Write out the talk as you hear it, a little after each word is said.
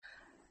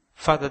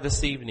Father,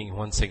 this evening,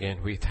 once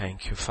again, we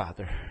thank you,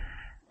 Father,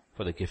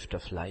 for the gift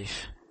of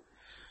life,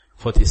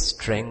 for the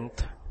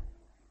strength,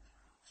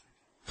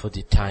 for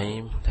the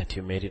time that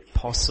you made it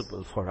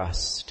possible for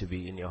us to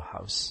be in your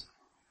house.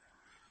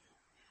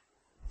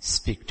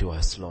 Speak to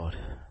us, Lord.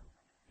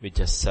 We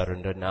just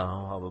surrender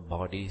now our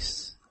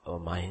bodies, our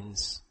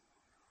minds,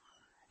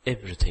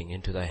 everything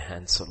into thy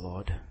hands, O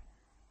Lord.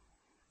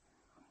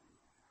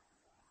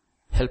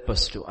 Help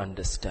us to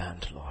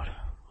understand, Lord,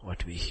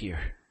 what we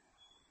hear.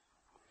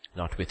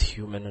 Not with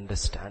human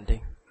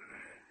understanding,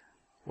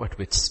 but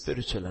with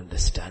spiritual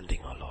understanding,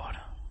 O Lord.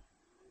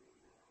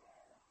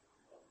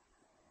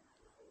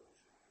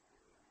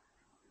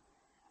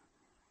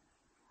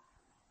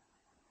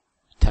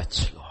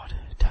 Touch, Lord,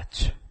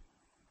 touch.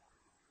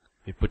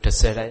 We put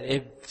aside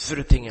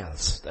everything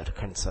else that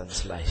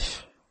concerns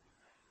life.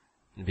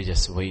 And we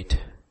just wait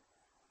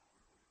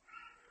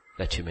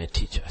that you may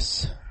teach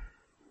us.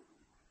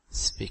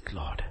 Speak,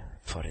 Lord,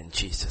 for in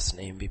Jesus'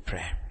 name we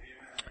pray.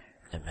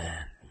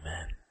 Amen.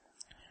 Amen.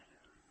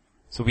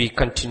 So we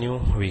continue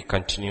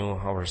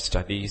our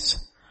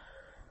studies.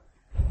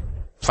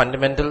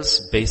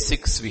 Fundamentals,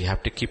 basics, we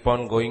have to keep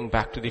on going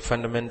back to the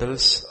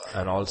fundamentals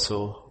and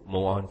also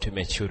move on to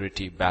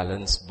maturity,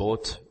 balance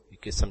both.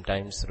 Because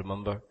sometimes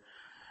remember,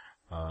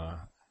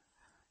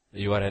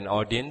 you are an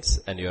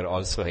audience and you are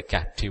also a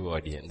captive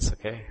audience,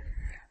 okay?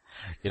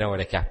 You know what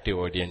a captive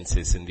audience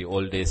is? In the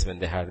old days when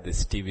they had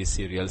these TV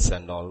serials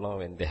and all, no,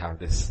 when they have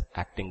this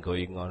acting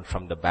going on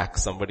from the back,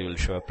 somebody will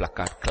show a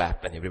placard,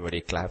 clap, and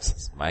everybody claps,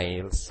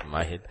 smile,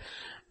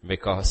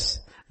 because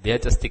they are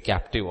just the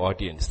captive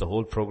audience. The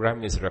whole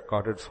program is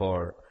recorded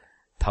for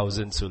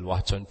thousands who will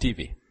watch on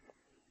TV.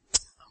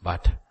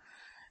 But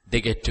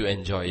they get to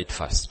enjoy it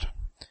first.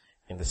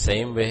 In the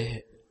same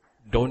way,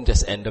 don't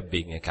just end up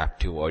being a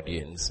captive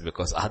audience,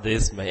 because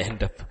others may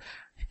end up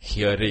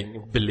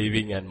hearing,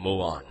 believing, and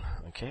move on.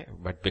 Okay,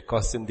 but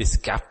because in this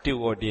captive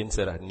audience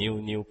there are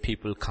new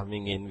people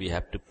coming in, we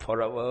have to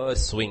forever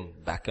swing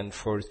back and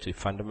forth to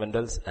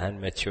fundamentals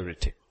and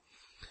maturity.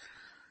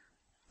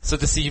 So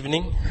this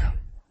evening,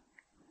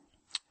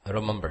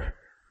 remember,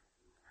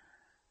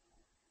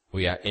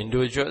 we are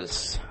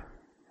individuals,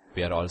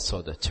 we are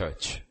also the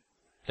church.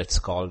 Let's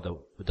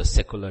call the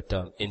secular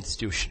term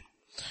institution.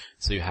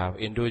 So you have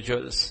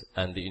individuals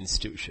and the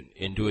institution,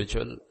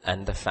 individual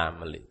and the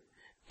family,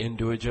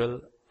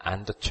 individual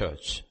and the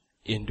church,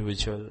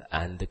 individual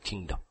and the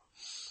kingdom.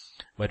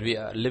 But we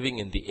are living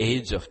in the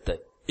age of the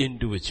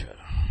individual.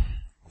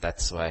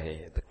 That's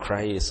why the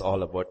cry is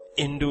all about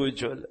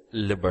individual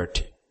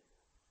liberty.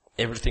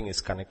 Everything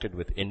is connected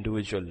with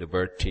individual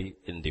liberty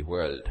in the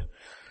world.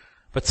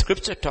 But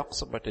scripture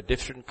talks about a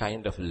different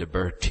kind of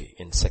liberty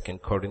in 2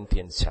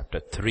 Corinthians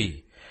chapter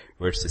 3,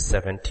 verses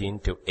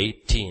 17 to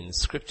 18.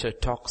 Scripture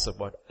talks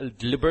about a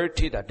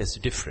liberty that is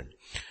different.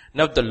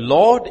 Now the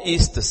Lord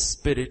is the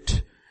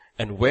Spirit,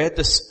 and where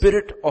the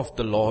Spirit of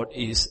the Lord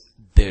is,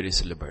 there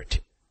is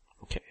liberty.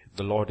 Okay,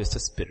 the Lord is the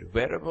Spirit.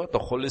 Wherever the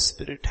Holy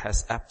Spirit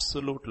has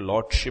absolute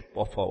lordship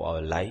of our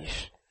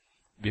life,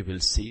 we will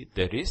see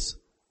there is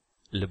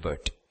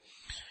liberty.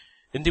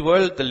 In the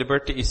world, the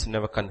liberty is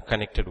never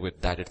connected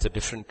with that. It's a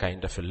different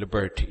kind of a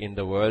liberty. In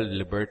the world,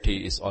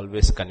 liberty is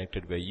always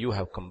connected where you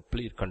have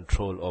complete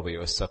control over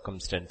your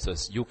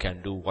circumstances. You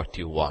can do what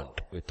you want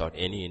without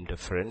any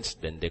interference.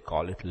 Then they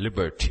call it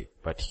liberty.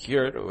 But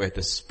here, where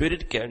the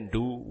Spirit can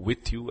do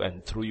with you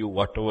and through you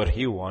whatever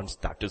He wants,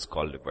 that is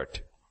called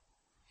liberty.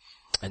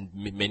 And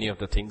many of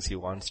the things He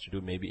wants to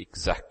do may be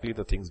exactly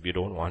the things we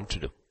don't want to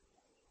do.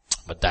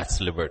 But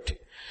that's liberty.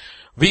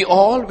 We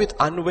all with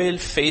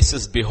unveiled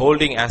faces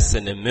beholding as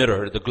in a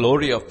mirror the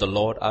glory of the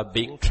Lord are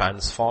being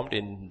transformed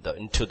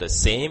into the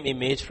same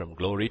image from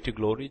glory to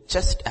glory,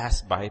 just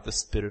as by the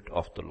Spirit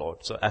of the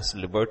Lord. So as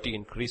liberty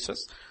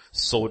increases,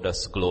 so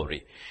does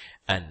glory.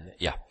 And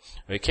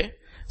okay.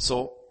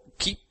 So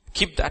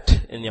keep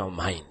that in your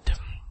mind.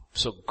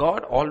 So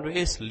God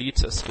always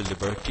leads us to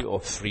liberty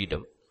or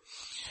freedom.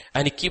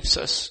 And He gives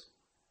us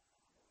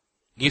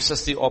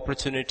the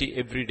opportunity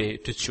every day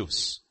to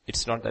choose.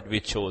 It's not that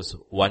we chose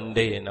one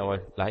day in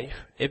our life.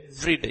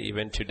 Every day,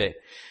 even today,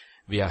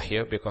 we are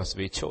here because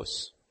we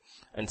chose.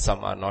 And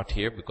some are not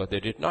here because they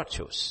did not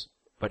choose.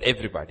 But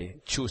everybody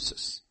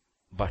chooses.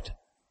 But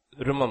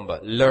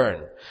remember,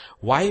 learn.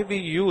 Why we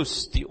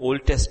use the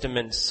Old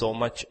Testament so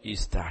much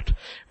is that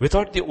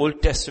without the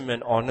Old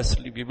Testament,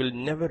 honestly, we will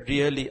never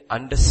really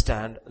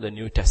understand the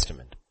New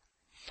Testament.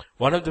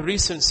 One of the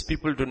reasons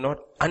people do not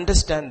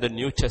understand the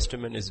New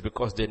Testament is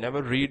because they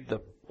never read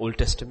the Old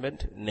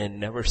Testament and they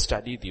never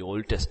study the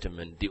Old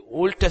Testament. The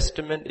Old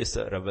Testament is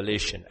a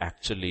revelation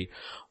actually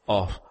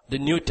of the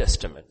New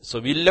Testament. So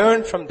we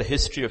learn from the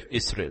history of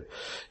Israel.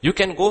 You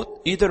can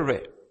go either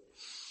way.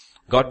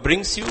 God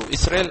brings you,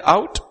 Israel,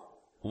 out.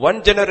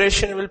 One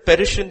generation will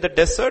perish in the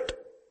desert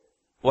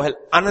while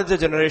another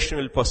generation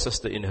will possess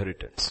the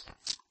inheritance.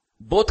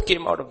 Both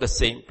came out of the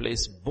same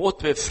place.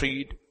 Both were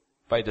freed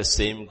by the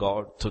same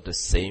God through the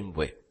same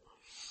way.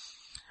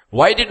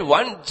 Why did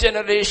one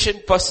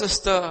generation possess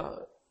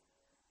the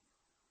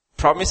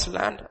promised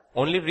land?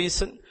 Only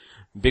reason,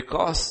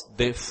 Because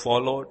they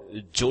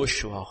followed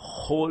Joshua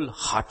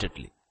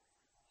wholeheartedly.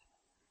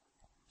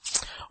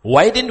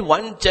 Why didn't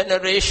one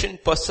generation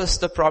possess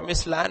the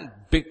promised land?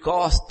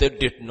 Because they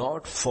did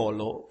not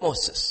follow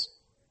Moses.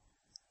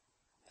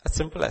 As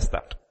simple as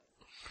that.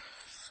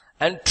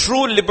 And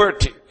true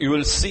liberty, you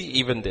will see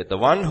even there, the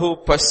one who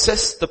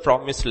possessed the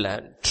promised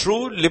land,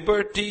 true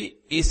liberty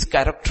is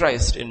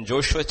characterized in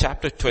Joshua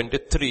chapter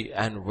 23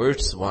 and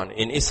verse 1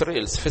 in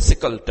Israel's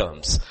physical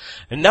terms.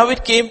 And now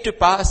it came to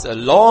pass a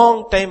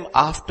long time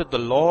after the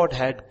Lord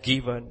had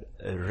given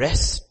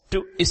rest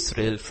to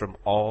Israel from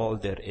all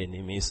their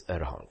enemies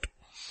around.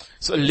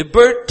 So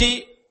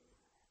liberty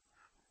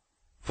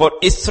for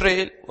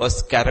Israel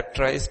was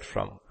characterized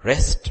from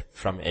rest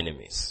from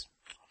enemies.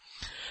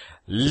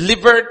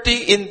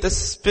 Liberty in the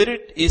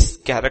spirit is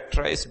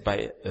characterized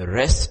by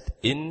rest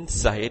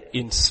inside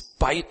in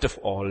spite of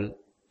all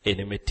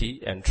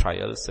enmity and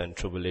trials and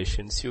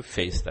tribulations you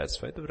face.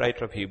 That's why the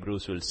writer of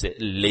Hebrews will say,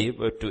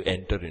 labor to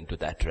enter into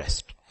that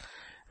rest.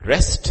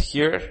 Rest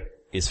here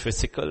is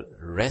physical.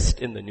 Rest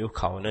in the new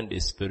covenant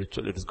is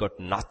spiritual. It has got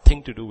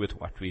nothing to do with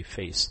what we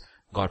face.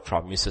 God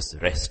promises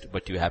rest,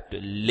 but you have to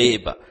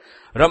labor.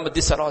 Remember,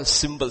 these are all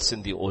symbols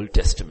in the Old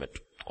Testament,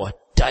 or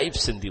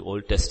types in the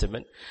Old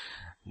Testament,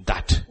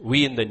 that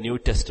we in the New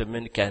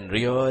Testament can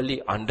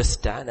really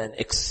understand and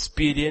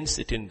experience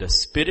it in the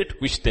spirit,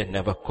 which they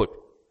never could.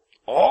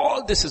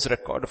 All this is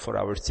recorded for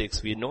our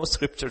sakes. We know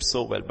scripture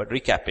so well, but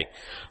recapping.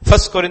 1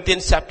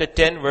 Corinthians chapter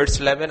 10 verse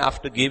 11,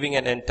 after giving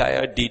an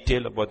entire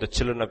detail about the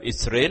children of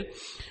Israel,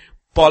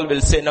 Paul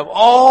will say, now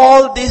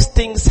all these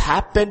things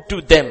happened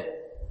to them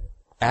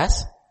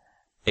as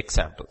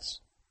examples,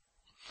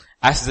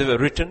 as they were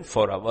written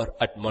for our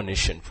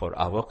admonition, for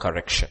our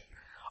correction,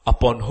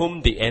 upon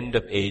whom the end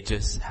of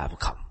ages have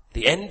come.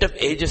 The end of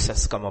ages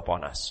has come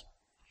upon us.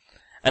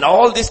 And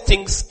all these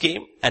things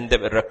came and they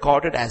were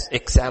recorded as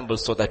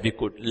examples so that we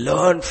could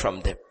learn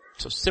from them.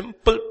 So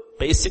simple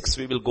basics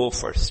we will go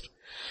first.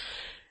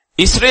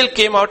 Israel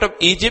came out of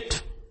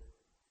Egypt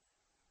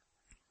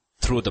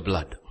through the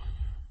blood.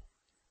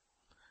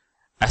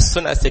 As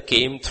soon as they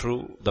came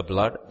through the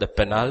blood, the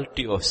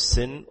penalty of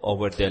sin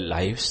over their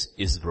lives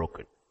is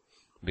broken.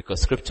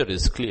 Because scripture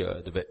is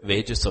clear, the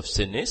wages of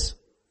sin is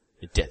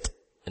death.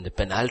 And the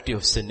penalty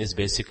of sin is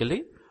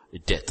basically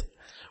death.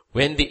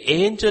 When the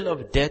angel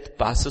of death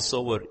passes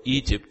over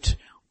Egypt,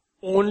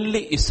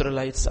 only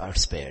Israelites are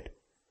spared.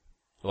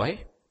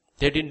 Why?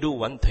 They didn't do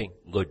one thing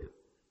good.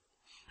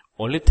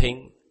 Only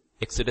thing,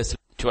 Exodus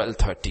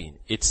 12:13,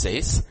 it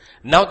says,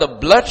 now the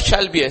blood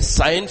shall be a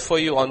sign for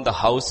you on the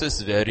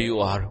houses where you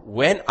are.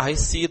 When I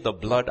see the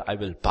blood, I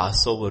will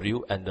pass over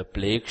you, and the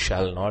plague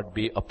shall not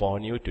be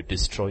upon you to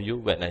destroy you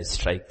when I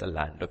strike the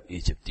land of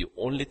Egypt. The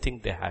only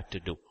thing they had to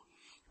do.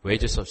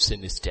 Wages of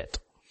sin is death.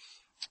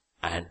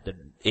 And the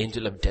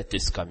angel of death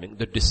is coming.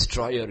 The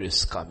destroyer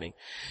is coming.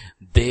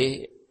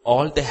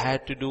 All they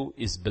had to do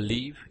is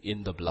believe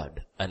in the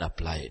blood and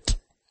apply it.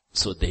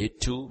 So they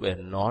too were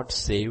not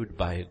saved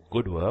by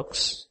good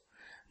works.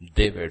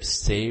 They were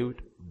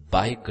saved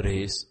by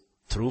grace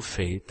through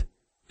faith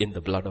in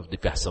the blood of the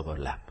Passover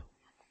lamb.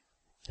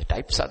 The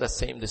types are the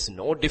same. There's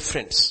no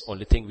difference.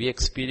 Only thing we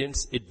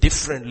experience it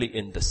differently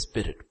in the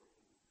spirit.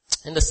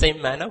 In the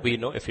same manner, we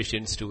know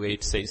Ephesians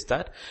 2:8 says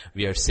that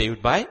we are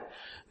saved by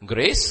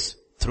grace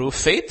through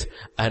faith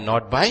and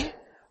not by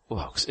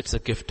works. It's a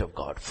gift of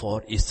God.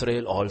 For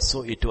Israel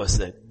also it was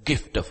a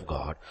gift of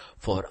God.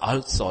 For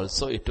us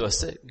also it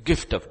was a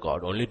gift of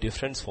God. Only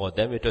difference, for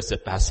them it was a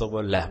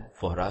Passover lamb.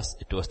 For us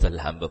it was the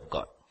Lamb of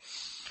God.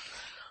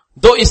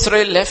 Though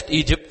Israel left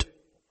Egypt,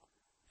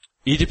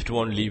 Egypt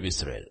won't leave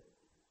Israel.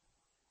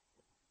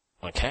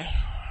 Okay?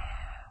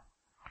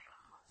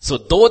 So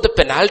though the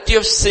penalty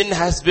of sin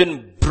has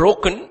been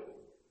broken,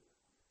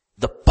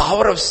 the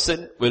power of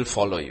sin will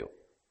follow you.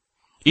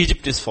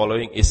 Egypt is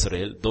following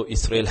Israel, though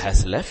Israel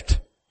has left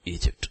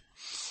Egypt.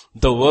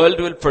 The world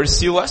will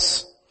pursue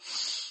us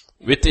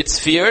with its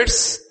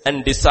fears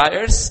and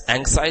desires,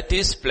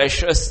 anxieties,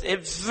 pleasures,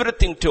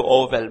 everything to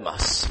overwhelm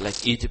us,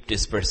 like Egypt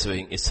is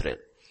pursuing Israel.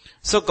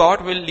 So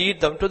God will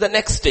lead them to the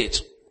next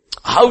stage.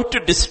 How to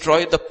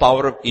destroy the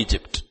power of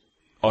Egypt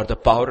or the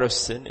power of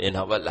sin in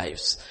our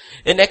lives.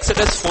 In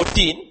Exodus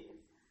 14,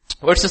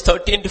 verses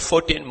 13 to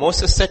 14,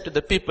 Moses said to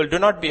the people, do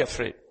not be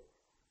afraid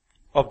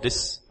of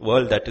this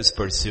world that is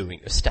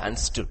pursuing you. Stand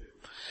still.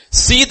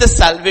 See the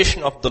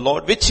salvation of the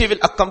Lord, which he will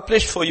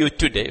accomplish for you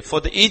today. For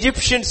the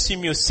Egyptians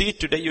whom you see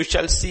today, you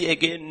shall see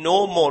again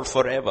no more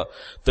forever.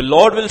 The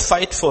Lord will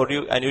fight for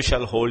you and you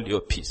shall hold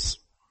your peace.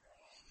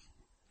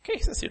 Okay,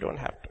 he says you don't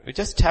have to. You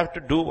just have to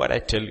do what I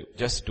tell you.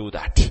 Just do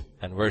that.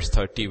 And verse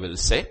 30 will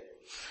say,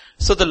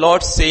 so the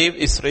Lord saved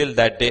Israel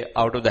that day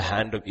out of the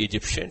hand of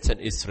Egyptians,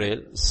 and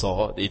Israel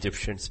saw the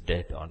Egyptians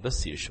dead on the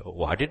seashore.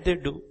 What did they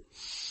do?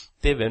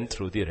 They went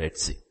through the Red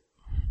Sea.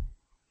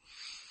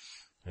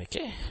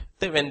 Okay?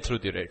 They went through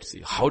the Red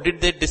Sea. How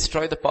did they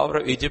destroy the power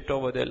of Egypt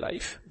over their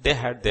life? They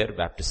had their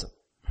baptism.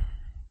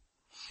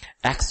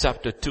 Acts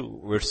chapter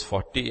 2, verse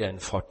 40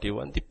 and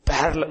 41. The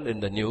parallel in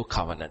the new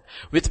covenant.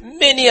 With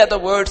many other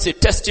words, he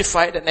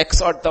testified and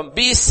exhorted them,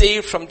 be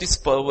saved from this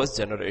perverse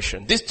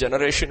generation. This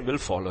generation will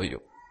follow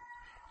you.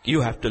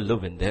 You have to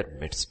live in their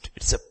midst.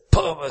 It's a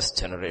perverse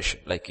generation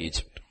like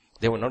Egypt.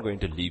 They were not going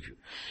to leave you.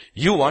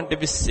 You want to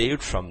be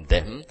saved from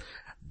them,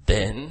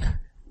 then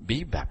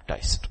be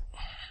baptized.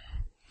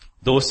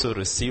 Those who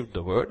received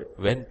the word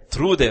went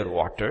through their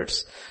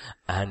waters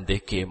and they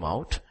came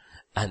out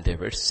and they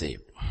were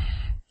saved.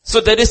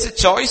 So there is a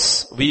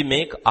choice we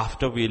make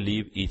after we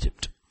leave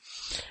Egypt.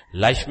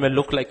 Life may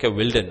look like a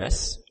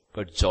wilderness,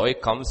 but joy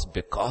comes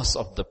because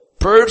of the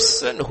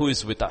person who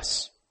is with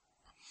us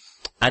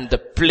and the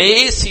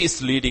place he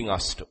is leading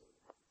us to.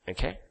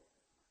 Okay?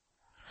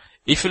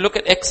 If you look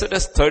at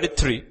Exodus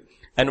 33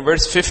 and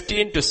verse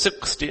 15 to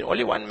 16,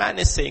 only one man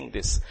is saying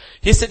this.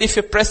 He said, if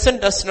your presence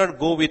does not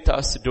go with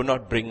us, do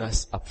not bring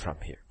us up from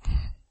here.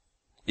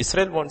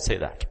 Israel won't say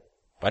that.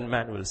 One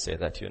man will say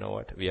that, you know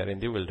what, we are in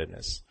the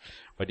wilderness.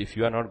 But if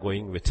you are not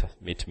going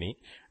with me,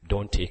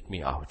 don't take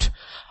me out.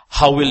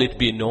 How will it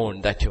be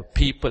known that your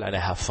people and I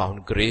have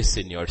found grace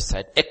in your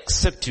sight,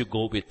 except you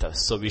go with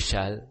us? So we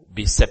shall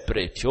be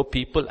separate, your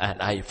people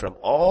and I, from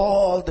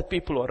all the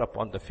people who are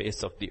upon the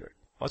face of the earth.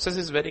 Moses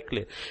is very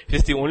clear. It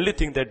is the only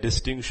thing that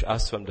distinguishes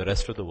us from the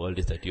rest of the world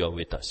is that you are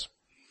with us.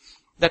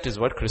 That is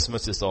what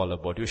Christmas is all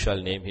about. You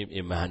shall name him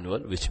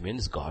Emmanuel, which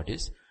means God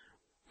is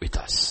with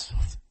us.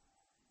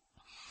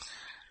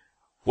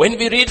 When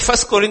we read 1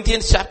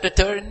 Corinthians chapter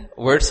 10,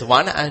 verse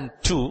 1 and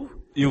 2,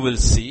 you will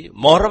see,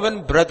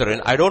 moreover,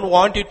 brethren, I don't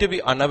want you to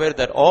be unaware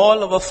that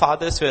all our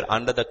fathers were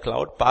under the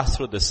cloud, passed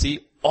through the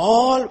sea,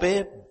 all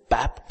were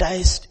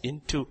baptized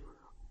into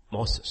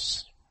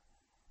Moses.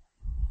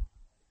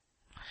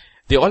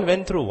 They all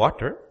went through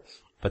water,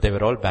 but they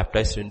were all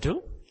baptized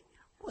into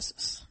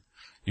Moses.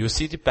 You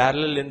see the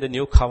parallel in the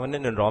new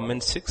covenant in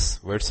Romans 6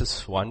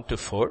 verses 1 to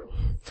 4.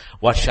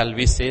 What shall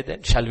we say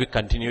then? Shall we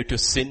continue to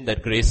sin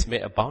that grace may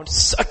abound?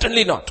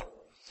 Certainly not.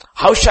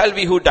 How shall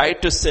we who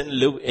died to sin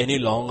live any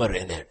longer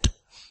in it?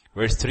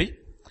 Verse 3.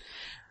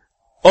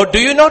 Or do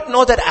you not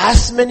know that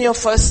as many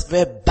of us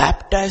were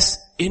baptized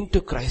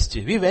into Christ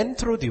Jesus? We went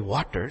through the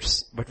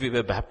waters, but we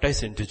were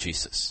baptized into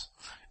Jesus.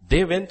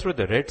 They went through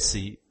the Red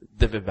Sea,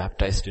 they were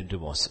baptized into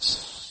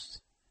Moses.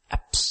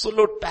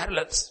 Absolute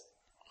parallels.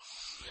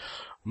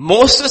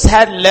 Moses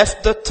had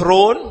left the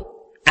throne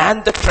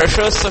and the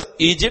treasures of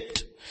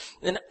Egypt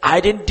and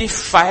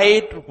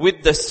identified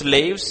with the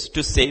slaves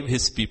to save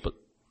his people.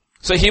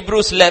 So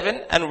Hebrews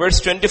 11 and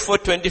verse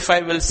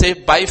 24-25 will say,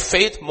 by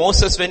faith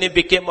Moses, when he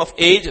became of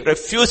age,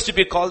 refused to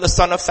be called the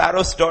son of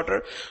Pharaoh's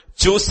daughter,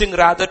 choosing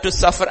rather to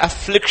suffer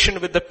affliction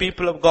with the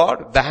people of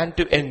God than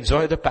to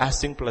enjoy the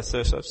passing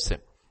pleasures of sin.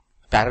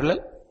 Parallel.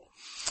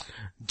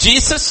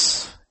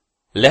 Jesus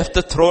left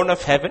the throne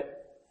of heaven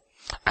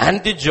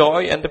and the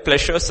joy and the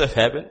pleasures of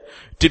heaven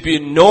to be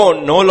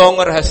known no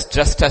longer as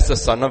just as the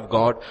Son of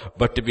God,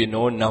 but to be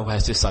known now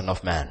as the Son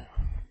of Man.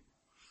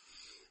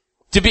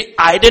 To be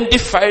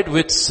identified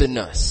with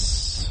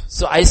sinners.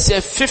 So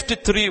Isaiah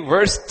 53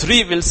 verse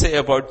 3 will say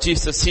about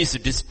Jesus, he is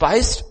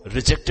despised,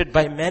 rejected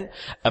by men,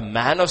 a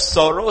man of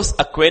sorrows,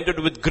 acquainted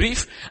with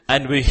grief,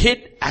 and we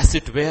hid as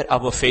it were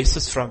our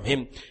faces from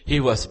him. He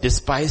was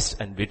despised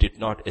and we did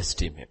not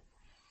esteem him.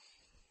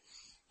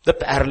 The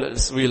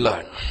parallels we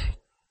learn.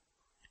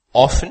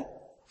 Often,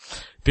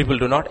 people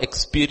do not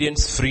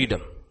experience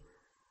freedom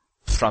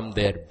from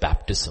their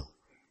baptism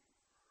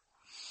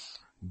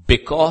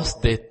because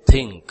they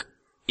think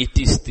it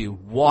is the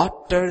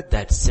water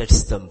that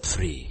sets them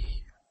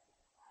free.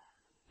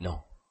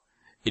 No,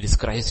 it is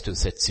Christ who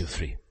sets you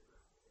free.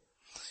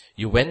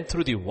 You went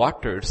through the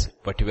waters,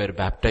 but you were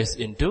baptized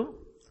into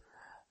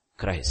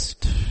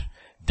Christ.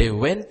 They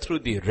went through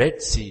the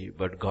Red Sea,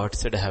 but God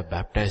said, I have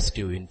baptized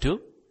you into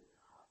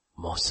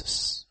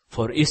Moses.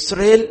 For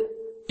Israel,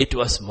 it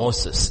was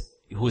Moses,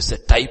 who is a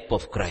type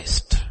of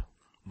Christ.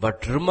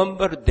 But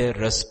remember their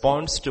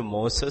response to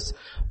Moses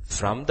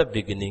from the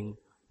beginning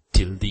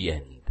till the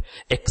end.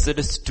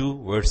 Exodus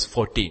 2 verse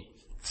 14.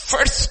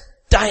 First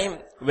time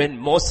when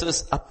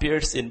Moses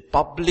appears in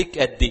public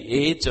at the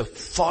age of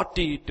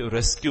 40 to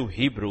rescue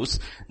Hebrews,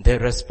 their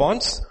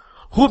response,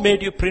 who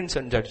made you prince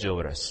and judge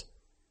over us?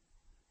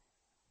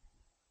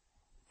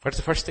 What's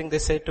the first thing they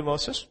say to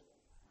Moses?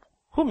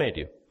 Who made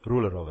you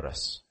ruler over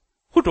us?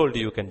 Who told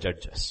you you can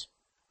judge us?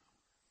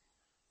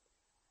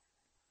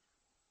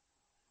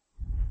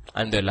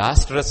 And their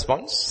last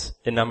response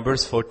in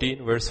Numbers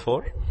 14 verse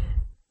 4,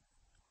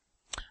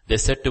 they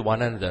said to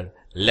one another,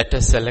 let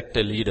us select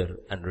a leader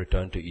and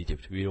return to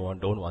Egypt. We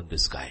don't want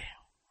this guy.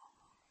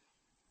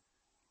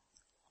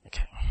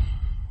 Okay.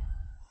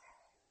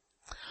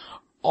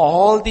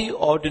 All the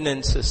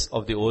ordinances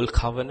of the old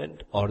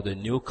covenant or the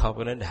new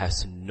covenant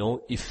has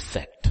no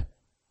effect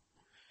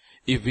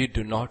if we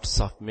do not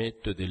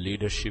submit to the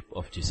leadership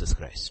of Jesus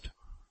Christ.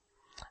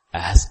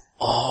 As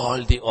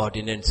all the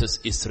ordinances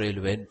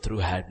Israel went through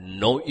had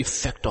no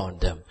effect on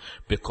them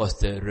because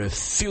they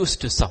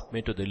refused to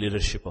submit to the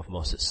leadership of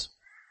Moses.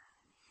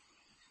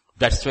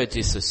 That's why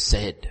Jesus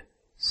said,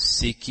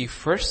 seek ye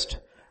first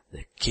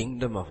The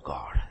kingdom of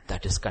God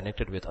that is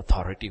connected with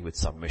authority, with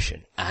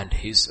submission and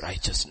His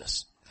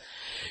righteousness.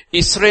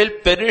 Israel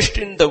perished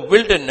in the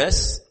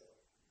wilderness.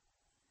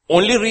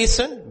 Only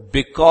reason?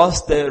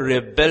 Because they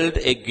rebelled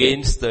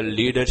against the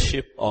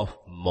leadership of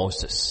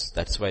Moses.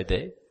 That's why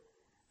they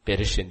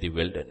perished in the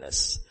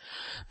wilderness.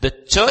 The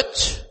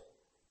church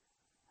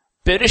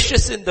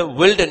perishes in the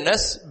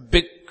wilderness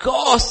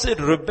because it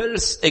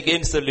rebels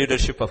against the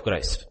leadership of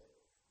Christ.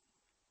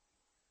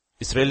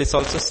 Israel is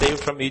also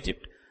saved from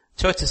Egypt.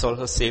 Church is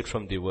also saved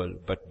from the world.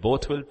 But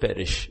both will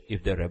perish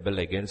if they rebel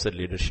against the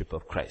leadership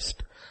of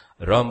Christ.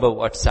 Remember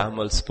what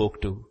Samuel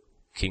spoke to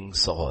King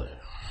Saul.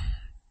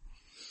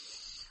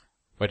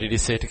 What did he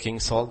say to King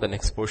Saul? The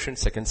next portion,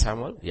 2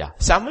 Samuel. Yeah.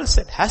 Samuel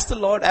said, has the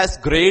Lord as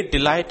great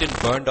delight in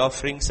burnt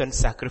offerings and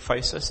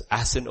sacrifices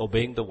as in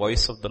obeying the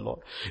voice of the Lord?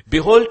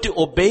 Behold, to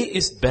obey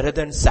is better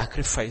than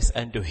sacrifice,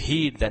 and to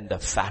heed than the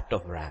fat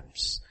of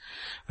rams.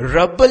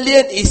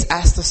 Rebellion is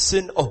as the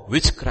sin of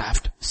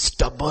witchcraft.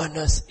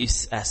 Stubbornness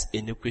is as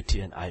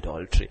iniquity and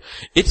idolatry.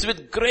 It's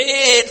with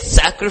great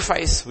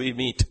sacrifice we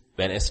meet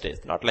Wednesdays,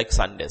 not like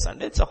Sunday.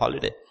 Sunday it's a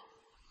holiday.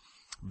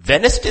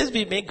 Wednesdays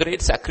we make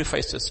great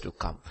sacrifices to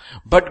come.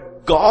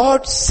 But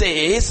God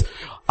says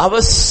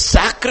our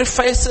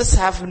sacrifices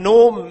have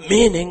no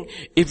meaning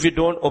if we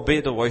don't obey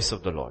the voice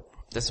of the Lord.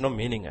 There's no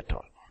meaning at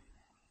all.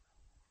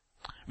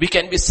 We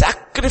can be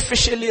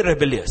sacrificially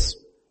rebellious.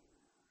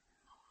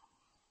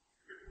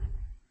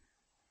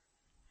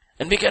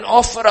 And we can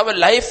offer our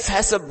life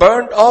as a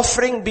burnt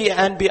offering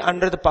and be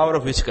under the power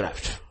of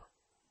witchcraft.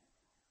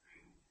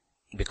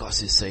 Because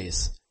He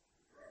says,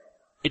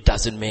 it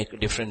doesn't make a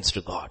difference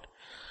to God.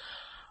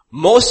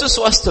 Moses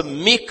was the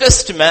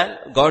meekest man,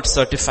 God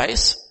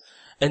certifies.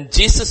 And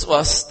Jesus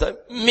was the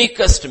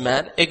meekest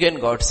man, again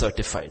God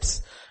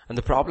certifies. And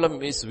the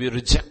problem is we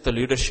reject the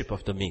leadership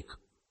of the meek.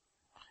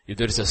 If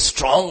there is a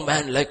strong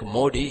man like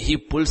Modi, he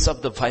pulls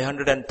up the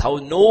 500 and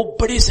 1,000,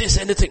 nobody says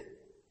anything.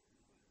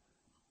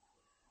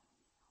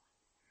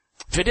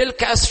 Fidel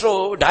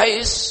Castro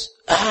dies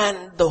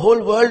and the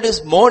whole world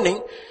is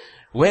mourning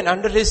when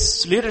under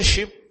his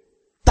leadership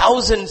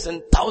thousands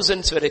and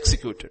thousands were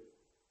executed.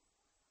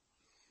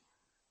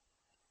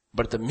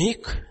 But the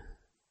meek,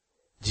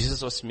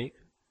 Jesus was meek,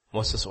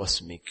 Moses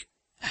was meek.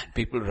 And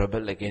people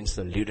rebel against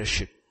the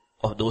leadership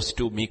of those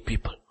two meek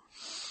people.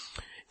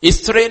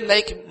 Israel,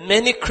 like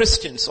many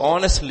Christians,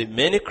 honestly,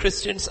 many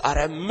Christians are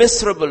a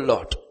miserable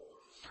lot.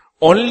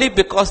 Only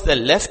because they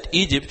left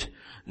Egypt,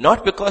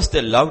 not because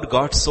they loved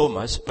God so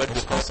much, but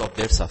because of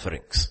their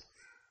sufferings.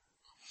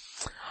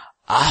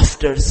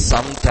 After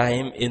some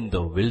time in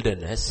the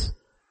wilderness,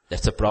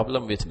 that's a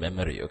problem with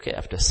memory, okay?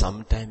 After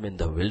some time in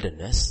the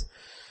wilderness,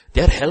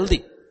 they are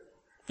healthy.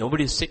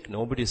 Nobody is sick,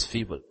 nobody is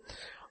feeble.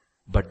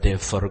 But they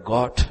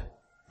forgot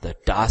the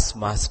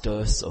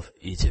taskmasters of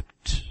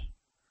Egypt,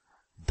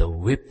 the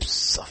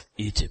whips of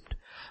Egypt,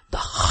 the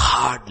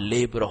hard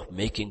labor of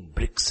making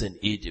bricks in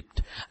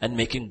Egypt and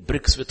making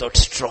bricks without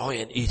straw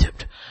in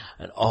Egypt.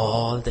 And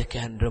all they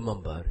can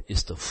remember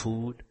is the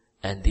food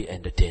and the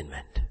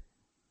entertainment.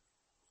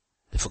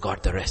 They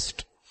forgot the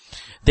rest.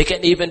 They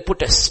can even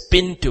put a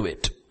spin to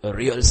it, a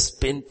real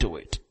spin to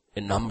it.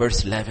 In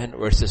Numbers 11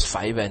 verses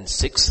 5 and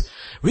 6,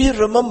 we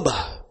remember,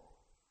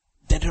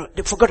 they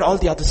forgot all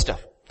the other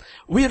stuff.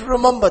 We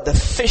remember the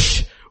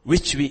fish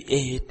which we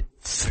ate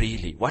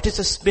freely. What is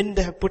the spin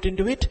they have put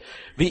into it?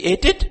 We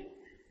ate it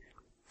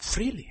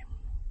freely.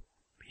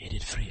 We ate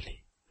it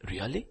freely.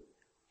 Really?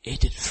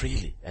 Ate it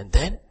freely. And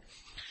then,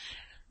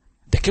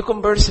 the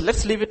cucumbers,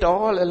 let's leave it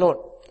all alone.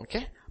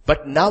 Okay?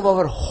 But now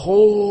our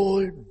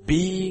whole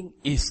being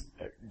is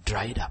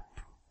dried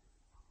up.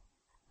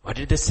 What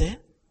did they say?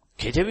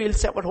 KJV will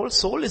say our whole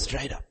soul is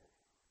dried up.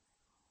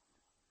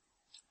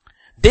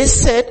 They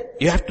said,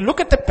 you have to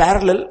look at the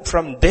parallel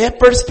from their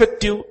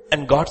perspective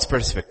and God's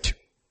perspective.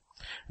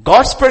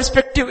 God's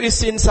perspective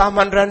is in Psalm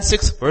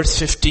 106 verse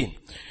 15.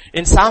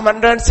 In Psalm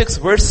 106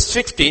 verse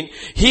 15,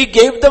 He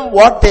gave them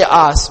what they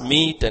asked,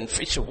 meat and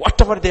fish,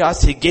 whatever they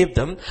asked, He gave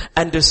them,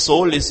 and their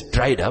soul is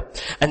dried up.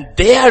 And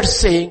they are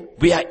saying,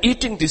 we are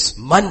eating this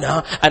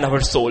manna and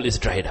our soul is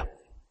dried up.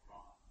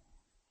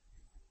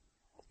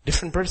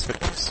 Different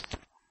perspectives.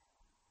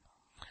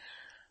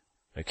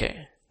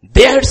 Okay.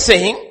 They are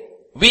saying,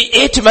 we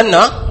ate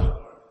manna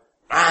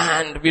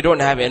and we don't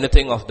have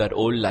anything of that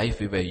old life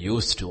we were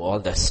used to, all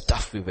that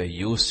stuff we were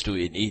used to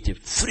in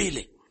Egypt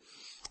freely.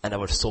 And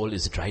our soul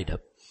is dried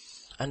up.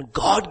 And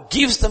God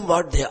gives them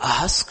what they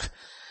ask.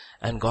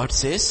 And God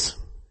says,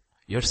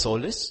 your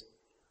soul is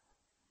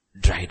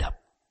dried up.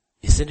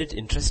 Isn't it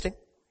interesting?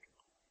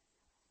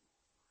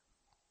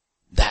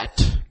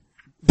 That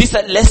these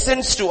are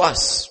lessons to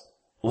us.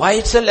 Why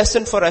it's a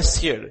lesson for us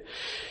here?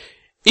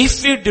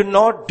 If we do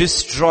not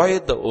destroy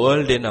the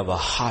world in our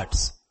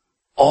hearts,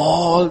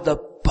 all the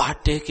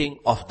partaking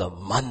of the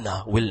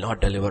manna will not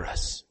deliver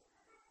us.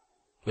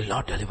 Will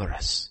not deliver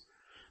us.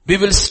 We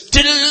will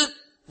still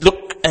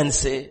look and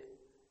say,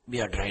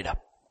 we are dried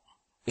up.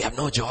 We have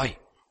no joy.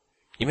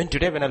 Even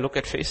today when I look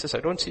at faces, I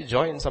don't see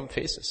joy in some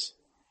faces.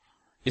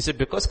 Is it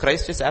because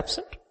Christ is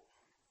absent?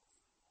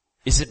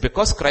 Is it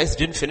because Christ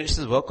didn't finish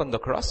his work on the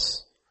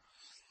cross?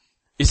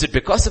 Is it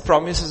because the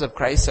promises of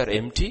Christ are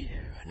empty?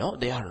 No,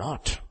 they are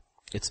not.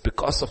 It's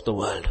because of the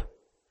world.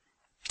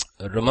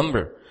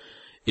 Remember,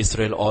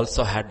 Israel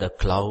also had the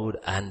cloud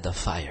and the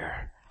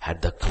fire.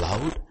 Had the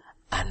cloud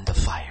and the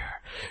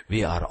fire.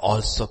 We are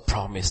also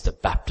promised the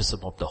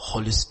baptism of the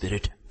Holy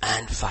Spirit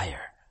and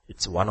fire.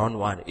 It's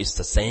one-on-one. It's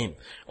the same.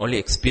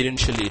 Only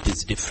experientially it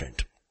is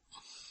different.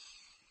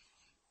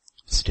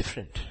 It's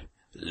different.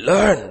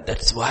 Learn.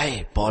 That's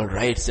why Paul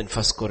writes in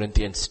 1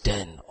 Corinthians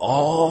 10,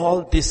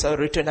 all these are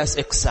written as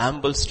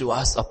examples to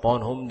us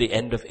upon whom the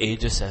end of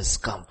ages has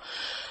come.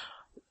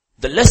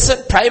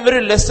 The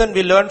primary lesson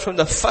we learn from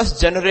the first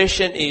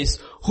generation is,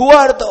 who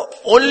are the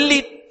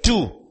only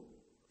two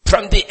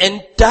from the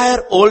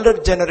entire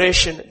older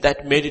generation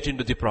that made it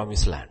into the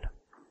promised land?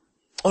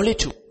 Only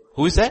two.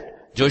 Who is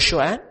that?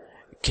 Joshua and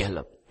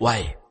Caleb.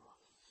 Why?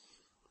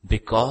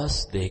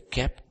 Because they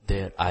kept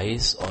their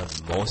eyes on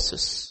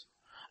Moses,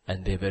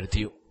 and they were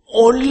the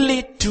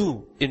only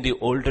two in the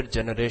older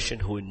generation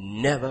who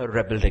never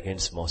rebelled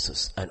against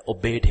Moses and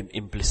obeyed him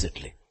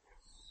implicitly.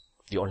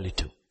 The only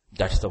two.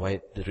 That's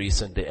the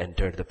reason they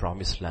entered the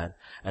promised land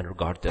and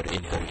got their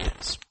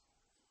inheritance.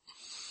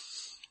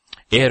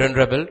 Aaron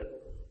rebelled.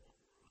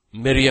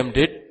 Miriam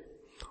did.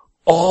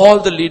 All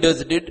the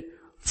leaders did.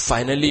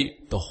 Finally,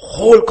 the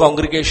whole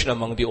congregation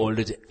among the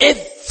older,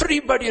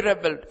 everybody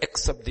rebelled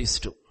except these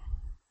two.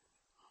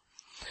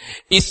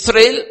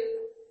 Israel,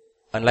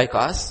 unlike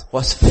us,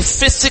 was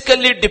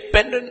physically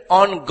dependent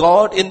on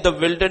God in the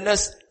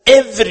wilderness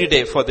every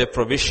day for their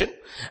provision,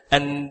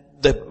 and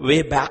the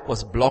way back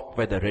was blocked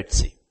by the Red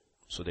Sea.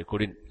 So they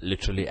couldn't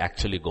literally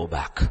actually go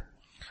back.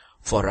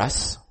 For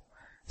us,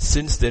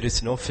 since there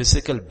is no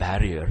physical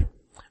barrier,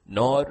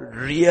 nor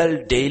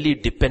real daily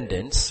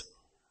dependence,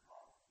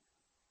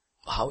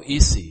 how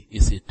easy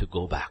is it to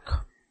go back?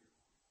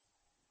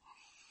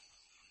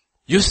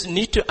 We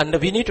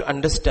need to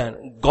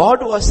understand,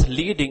 God was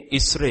leading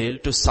Israel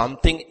to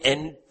something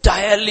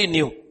entirely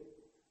new.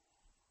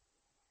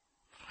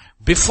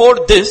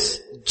 Before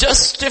this,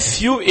 just a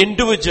few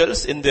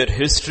individuals in their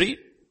history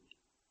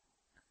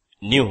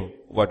knew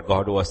what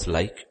God was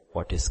like,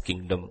 what his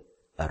kingdom,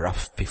 a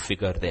rough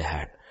figure they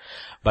had.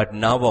 But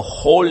now a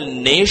whole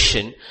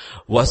nation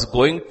was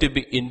going to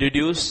be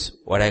introduced,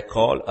 what I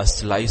call a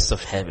slice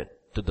of heaven,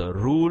 to the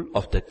rule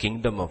of the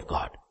kingdom of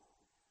God.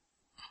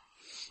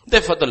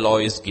 Therefore the law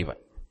is given.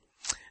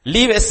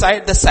 Leave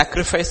aside the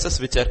sacrifices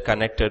which are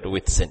connected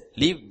with sin.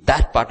 Leave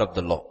that part of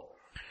the law.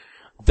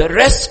 The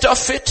rest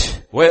of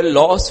it were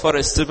laws for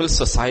a civil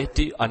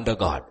society under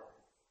God.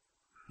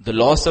 The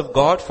laws of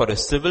God for a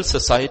civil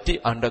society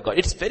under God.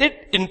 It's very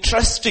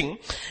interesting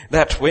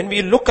that when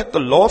we look at the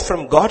law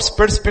from God's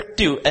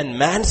perspective and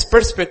man's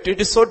perspective,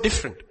 it is so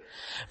different.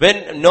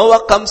 When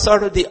Noah comes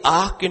out of the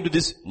ark into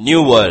this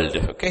new world,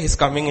 okay, he's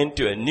coming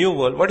into a new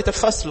world. What is the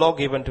first law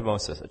given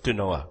to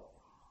Noah?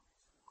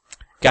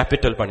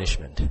 Capital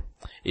punishment.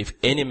 If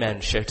any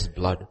man sheds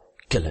blood,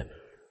 kill him.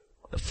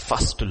 The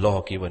first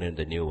law given in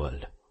the new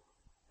world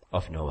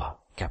of Noah,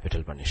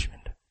 capital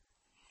punishment.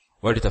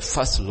 What is the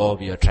first law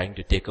we are trying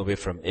to take away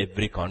from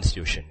every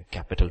constitution?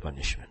 Capital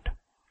punishment.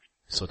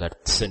 So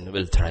that sin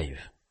will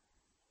thrive.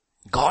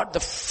 God, the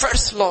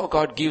first law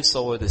God gives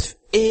over this,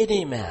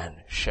 any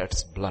man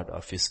sheds blood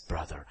of his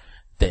brother,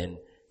 then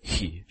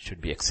he should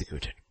be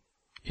executed.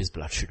 His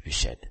blood should be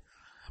shed.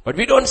 But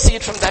we don't see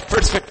it from that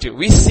perspective.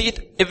 We see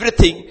it,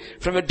 everything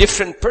from a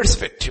different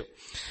perspective.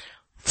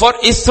 For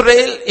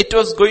Israel, it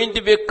was going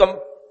to be a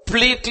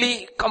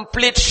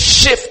complete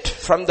shift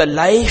from the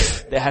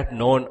life they had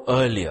known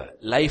earlier.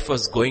 Life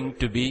was going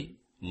to be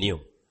new.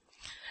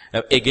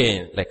 Now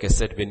again, like I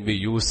said, when we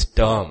use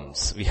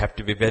terms, we have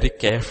to be very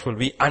careful.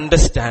 We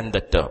understand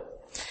the term.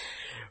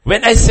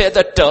 When I say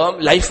the term,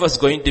 life was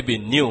going to be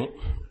new,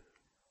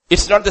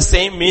 it's not the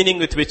same meaning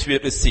with which we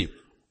receive.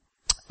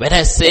 When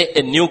I say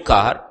a new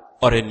car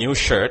or a new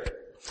shirt,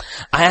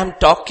 I am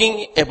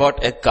talking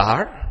about a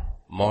car,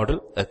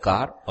 model, a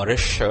car or a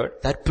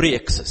shirt that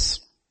pre-exists.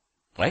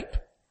 Right?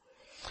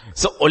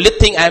 So only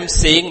thing I am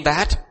saying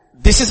that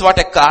this is what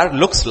a car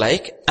looks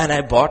like and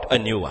I bought a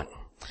new one.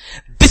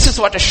 This is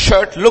what a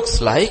shirt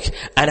looks like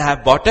and I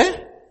have bought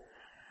a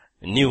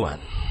new one.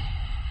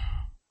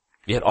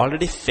 We are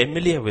already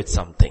familiar with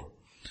something.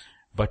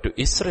 But to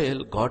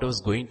Israel, God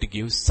was going to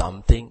give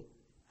something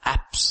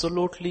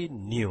absolutely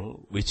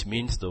new, which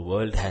means the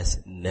world has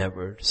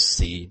never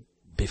seen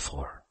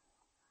before.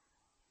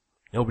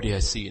 Nobody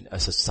has seen a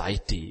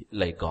society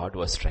like God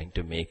was trying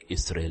to make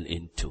Israel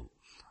into.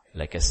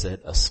 Like I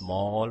said, a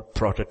small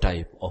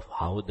prototype of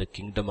how the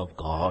kingdom of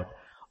God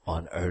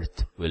on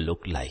earth will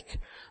look like.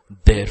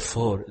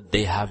 Therefore,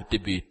 they have to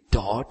be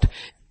taught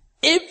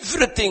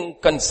everything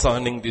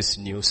concerning this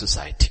new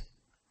society.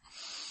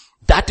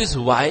 That is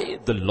why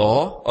the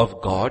law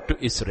of God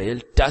to Israel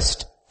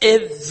touched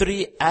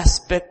every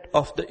aspect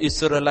of the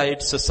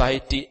Israelite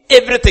society,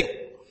 everything.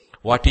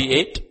 What he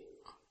ate,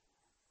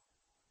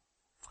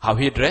 how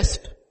he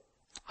dressed,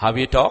 how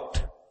he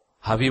talked,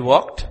 how he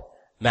walked,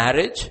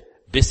 marriage,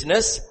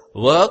 business,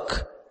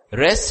 work,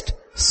 rest,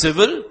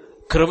 civil,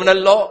 criminal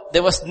law.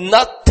 There was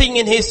nothing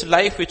in his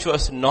life which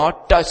was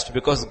not touched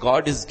because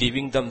God is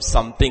giving them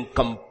something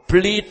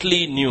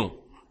completely new.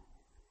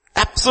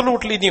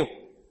 Absolutely new.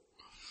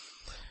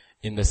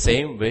 In the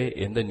same way,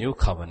 in the new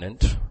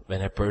covenant,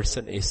 when a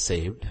person is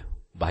saved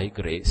by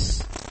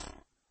grace,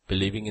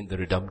 believing in the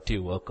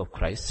redemptive work of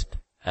Christ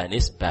and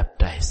is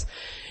baptized,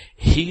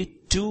 he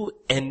too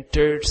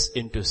enters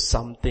into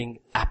something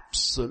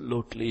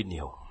absolutely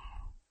new.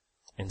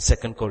 In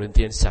 2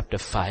 Corinthians chapter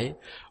 5,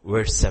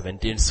 verse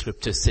 17,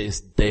 scripture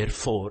says,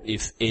 therefore,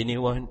 if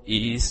anyone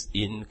is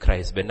in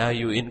Christ, when are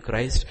you in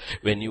Christ?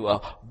 When you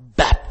are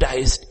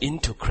baptized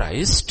into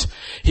Christ,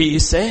 he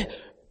is a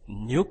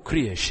new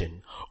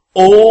creation.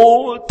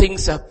 All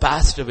things have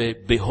passed away.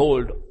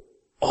 Behold,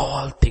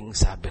 all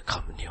things have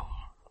become new.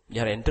 We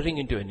are entering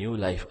into a new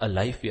life, a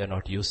life we are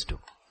not used to.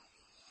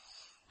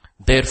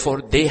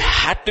 Therefore, they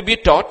had to be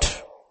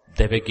taught.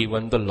 They were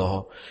given the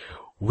law.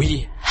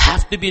 We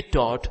have to be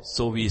taught.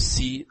 So we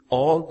see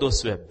all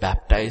those who were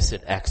baptized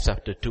in Acts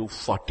chapter 2,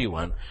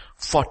 41.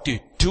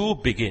 42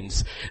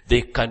 begins.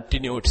 They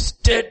continued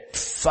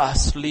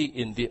steadfastly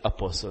in the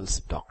apostles'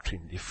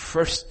 doctrine. The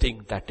first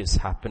thing that is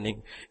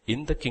happening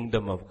in the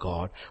kingdom of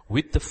God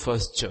with the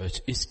first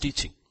church is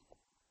teaching.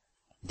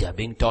 They are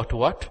being taught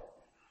what?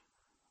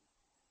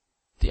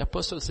 The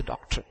apostles'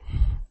 doctrine.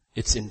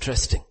 It's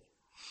interesting.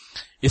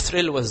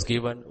 Israel was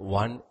given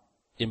one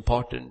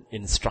important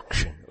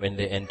instruction when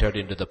they entered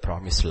into the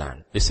promised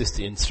land. This is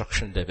the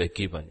instruction they were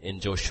given in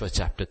Joshua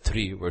chapter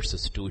 3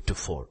 verses 2 to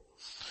 4.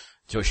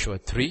 Joshua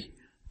 3,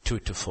 2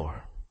 to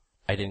 4.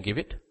 I didn't give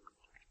it.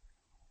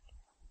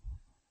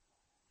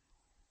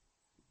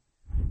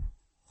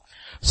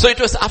 So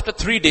it was after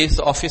 3 days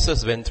the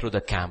officers went through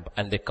the camp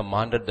and they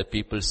commanded the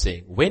people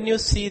saying, when you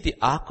see the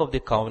ark of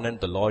the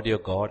covenant, the Lord your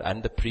God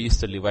and the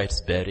priests, the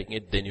Levites bearing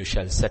it, then you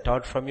shall set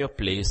out from your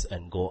place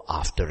and go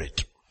after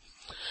it.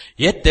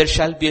 Yet there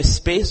shall be a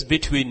space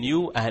between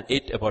you and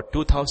it about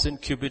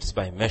 2,000 cubits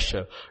by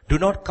measure. Do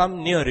not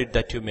come near it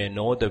that you may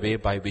know the way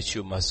by which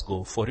you must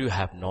go, for you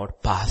have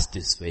not passed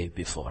this way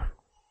before.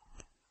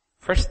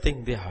 First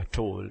thing they are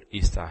told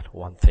is that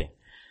one thing.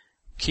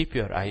 Keep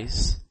your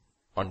eyes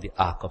on the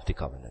ark of the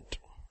covenant.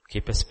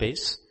 Keep a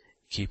space.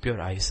 Keep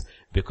your eyes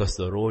because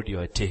the road you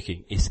are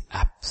taking is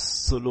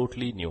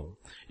absolutely new.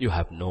 You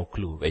have no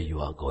clue where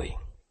you are going.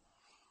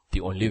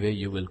 The only way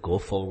you will go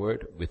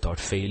forward without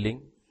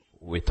failing,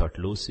 without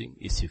losing,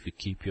 is if you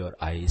keep your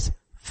eyes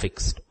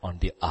fixed on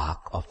the ark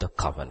of the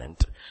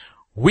covenant,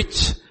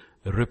 which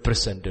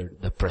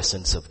represented the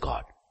presence of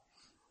God.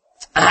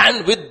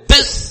 And with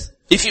this,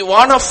 if you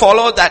want to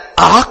follow that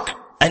ark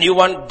and you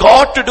want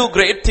God to do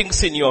great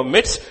things in your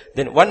midst,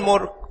 then one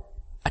more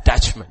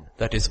attachment,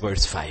 that is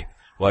verse 5.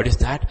 What is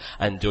that?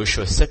 And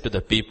Joshua said to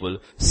the people,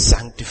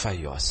 sanctify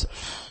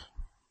yourself.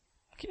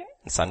 Okay.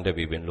 Sunday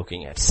we've been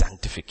looking at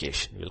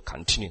sanctification. We'll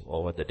continue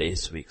over the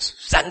days, weeks.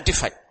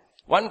 Sanctify.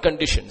 One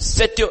condition,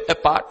 set you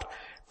apart,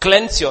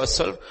 cleanse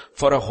yourself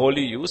for a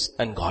holy use,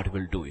 and God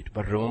will do it.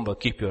 But remember,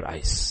 keep your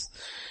eyes.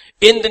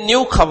 In the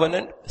new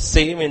covenant,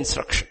 same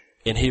instruction.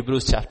 In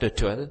Hebrews chapter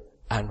 12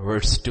 and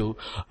verse 2,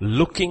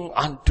 looking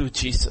unto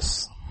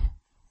Jesus,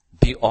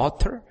 the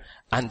author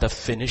and the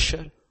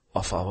finisher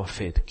of our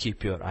faith.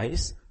 Keep your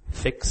eyes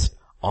fixed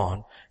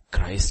on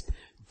Christ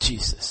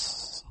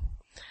Jesus.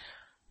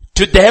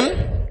 To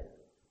them,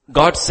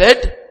 God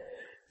said,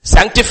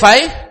 sanctify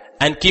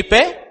and keep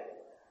a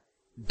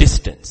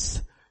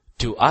distance.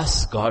 To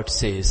us, God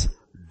says,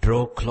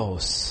 draw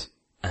close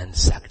and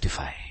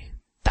sanctify.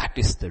 That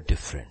is the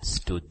difference.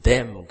 To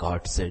them,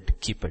 God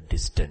said, keep a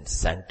distance,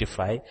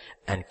 sanctify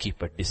and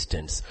keep a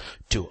distance.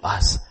 To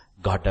us,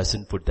 God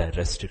doesn't put that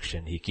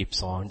restriction. He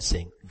keeps on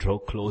saying, draw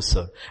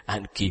closer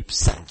and keep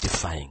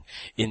sanctifying.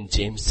 In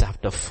James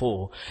chapter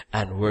 4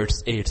 and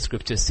verse 8,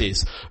 scripture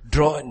says,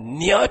 draw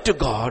near to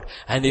God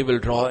and He will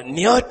draw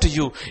near to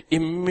you.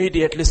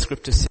 Immediately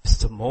scripture says,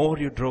 the more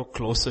you draw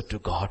closer to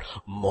God,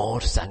 more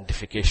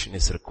sanctification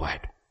is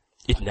required.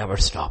 It never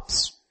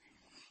stops.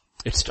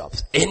 It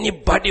stops.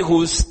 Anybody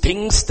who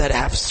thinks that I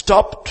have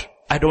stopped,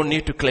 I don't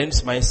need to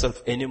cleanse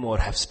myself anymore,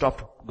 have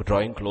stopped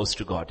drawing close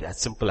to God. As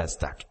simple as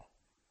that.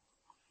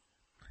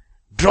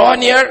 Draw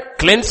near,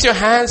 cleanse your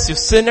hands, you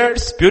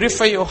sinners,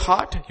 purify your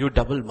heart, you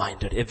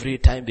double-minded. Every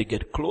time we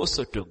get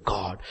closer to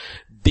God,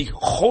 the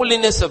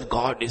holiness of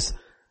God is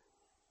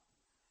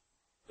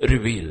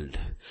revealed.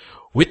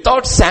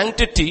 Without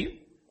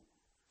sanctity,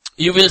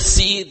 you will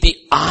see the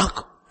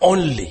ark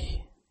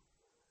only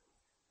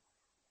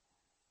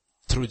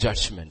through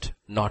judgment,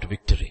 not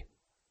victory.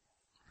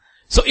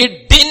 So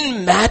it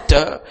didn't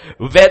matter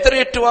whether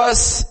it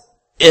was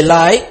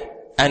Eli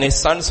and his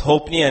sons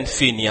Hophni and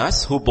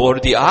Phinehas who bore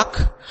the ark,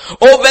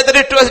 or whether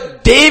it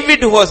was David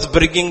who was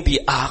bringing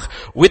the ark.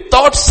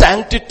 Without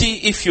sanctity,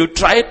 if you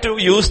try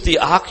to use the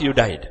ark, you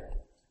died.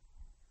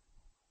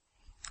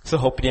 So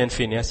Hophni and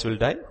Phinehas will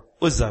die,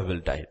 Uzzah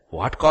will die.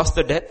 What caused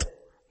the death?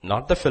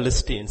 Not the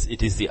Philistines,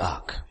 it is the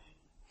ark.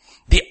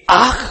 The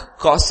ark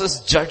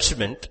causes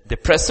judgment. The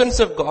presence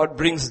of God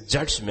brings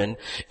judgment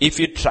if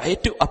you try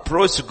to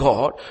approach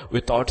God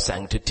without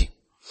sanctity.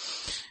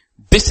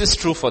 This is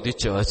true for the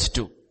church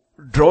too.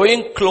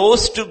 Drawing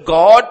close to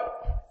God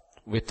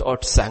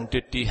without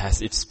sanctity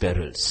has its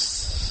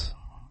perils.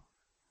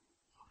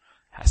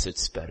 Has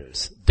its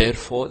perils.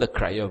 Therefore, the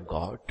cry of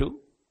God to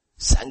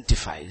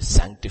sanctify,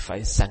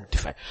 sanctify,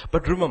 sanctify.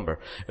 But remember,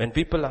 when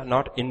people are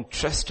not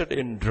interested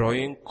in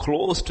drawing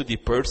close to the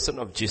person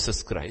of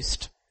Jesus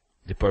Christ,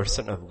 the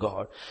person of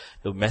God,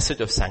 the message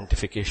of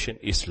sanctification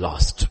is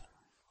lost.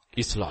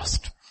 Is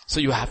lost. So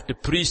you have to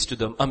preach to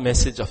them a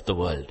message of the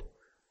world.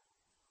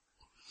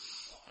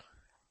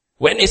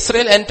 When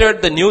Israel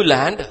entered the new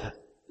land,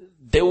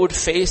 they would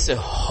face a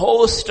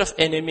host of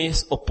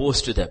enemies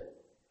opposed to them.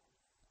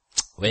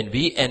 When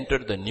we enter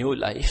the new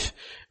life,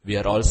 we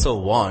are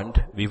also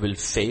warned we will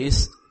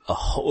face a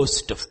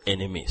host of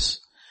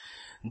enemies.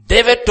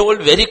 They were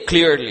told very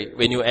clearly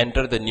when you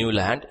enter the new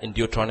land in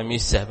Deuteronomy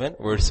 7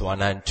 verse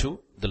 1 and 2,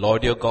 the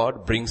Lord your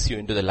God brings you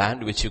into the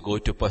land which you go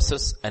to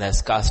possess and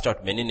has cast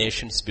out many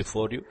nations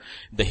before you,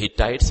 the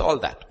Hittites, all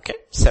that, okay?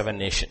 7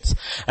 nations.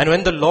 And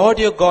when the Lord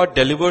your God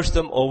delivers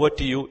them over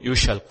to you, you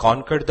shall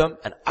conquer them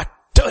and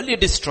utterly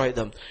destroy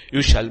them.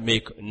 You shall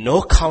make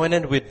no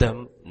covenant with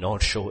them,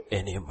 nor show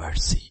any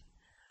mercy.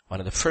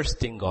 One of the first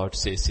thing God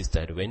says is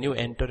that when you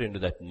enter into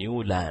that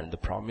new land, the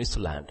promised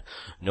land,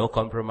 no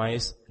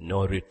compromise,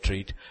 no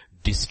retreat,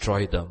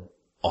 destroy them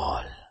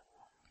all.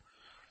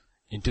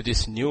 Into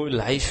this new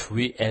life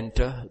we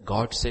enter,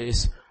 God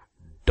says,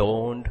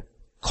 don't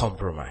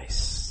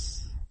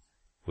compromise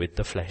with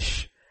the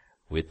flesh,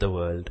 with the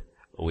world,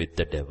 with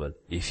the devil.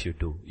 If you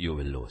do, you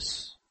will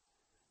lose.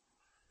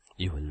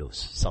 You will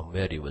lose.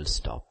 Somewhere you will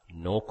stop.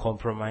 No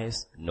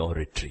compromise, no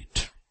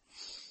retreat.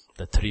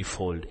 The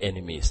threefold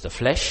enemies, the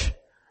flesh,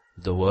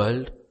 the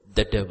world,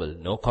 the devil.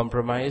 No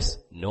compromise,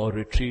 no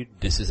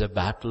retreat. This is a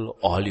battle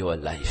all your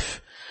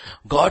life.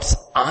 God's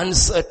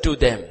answer to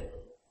them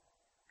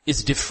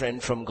is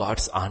different from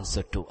God's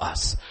answer to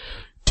us.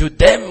 To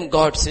them,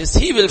 God says,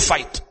 He will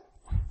fight.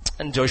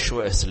 And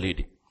Joshua is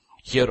leading.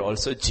 Here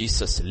also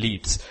Jesus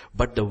leads.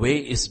 But the way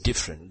is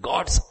different.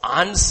 God's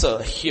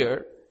answer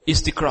here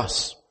is the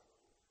cross.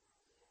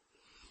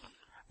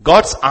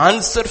 God's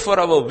answer for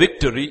our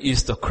victory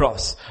is the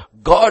cross.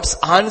 God's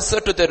answer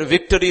to their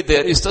victory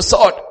there is the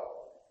sword.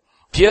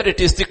 Here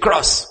it is the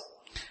cross.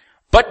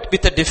 But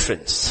with a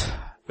difference.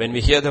 When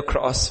we hear the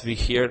cross, we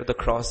hear the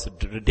cross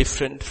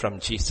different from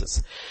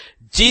Jesus.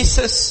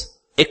 Jesus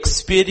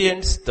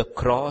experienced the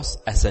cross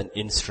as an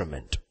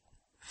instrument.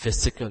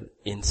 Physical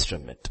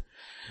instrument.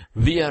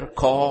 We are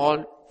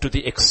called to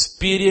the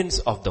experience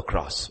of the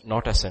cross,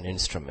 not as an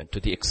instrument, to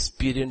the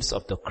experience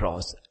of the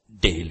cross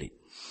daily.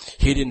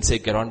 He didn't say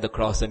get on the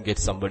cross and get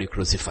somebody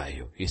crucify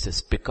you. He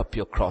says pick up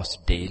your cross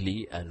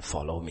daily and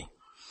follow me.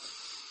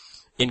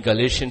 In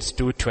Galatians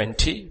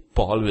 2:20,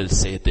 Paul will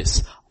say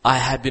this, I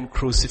have been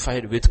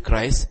crucified with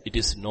Christ. It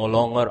is no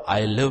longer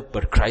I live,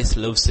 but Christ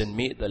lives in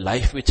me. The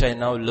life which I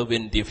now live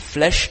in the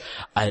flesh,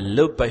 I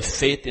live by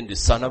faith in the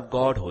Son of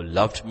God who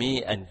loved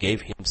me and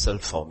gave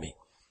himself for me.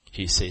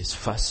 He says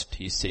first,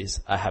 he says,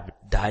 I have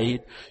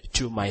died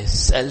to my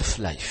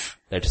self-life.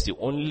 That is the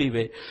only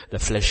way the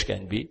flesh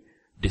can be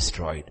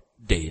destroyed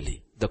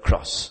daily. The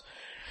cross.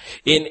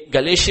 In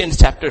Galatians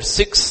chapter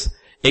 6,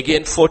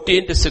 again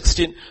 14 to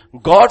 16,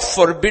 God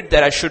forbid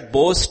that I should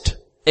boast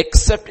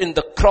except in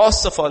the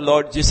cross of our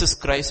Lord Jesus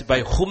Christ,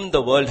 by whom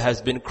the world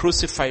has been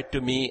crucified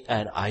to me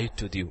and I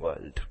to the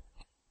world.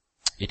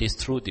 It is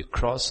through the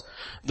cross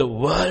the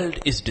world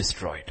is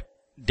destroyed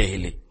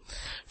daily.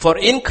 For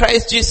in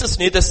Christ Jesus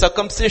neither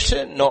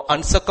circumcision nor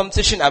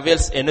uncircumcision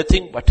avails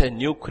anything but a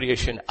new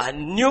creation. A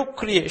new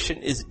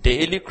creation is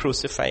daily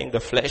crucifying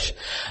the flesh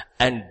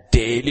and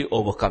daily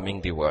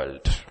overcoming the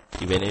world.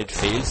 Even if it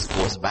fails,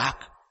 goes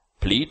back,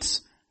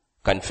 pleads,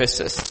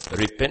 confesses,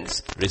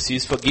 repents,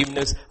 receives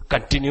forgiveness,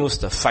 continues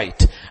the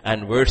fight.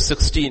 And verse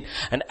 16,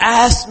 and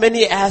as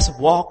many as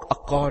walk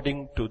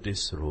according to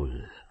this rule.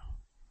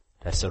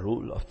 That's the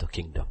rule of the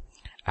kingdom.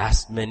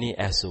 As many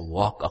as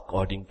walk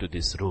according to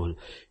this rule,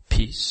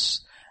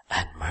 peace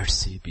and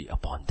mercy be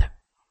upon them.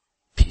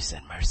 Peace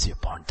and mercy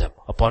upon them.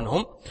 Upon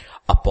whom?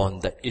 Upon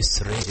the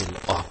Israel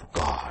of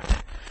God.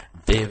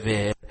 They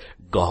were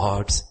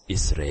God's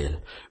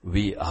Israel.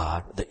 We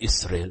are the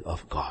Israel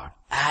of God.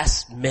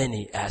 As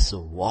many as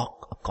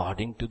walk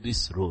according to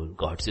this rule,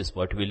 God says,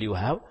 what will you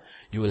have?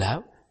 You will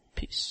have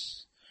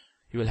peace.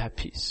 You will have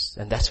peace.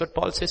 And that's what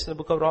Paul says in the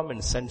book of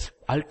Romans. And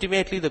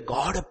ultimately the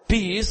God of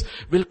peace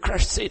will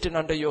crush Satan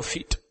under your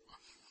feet.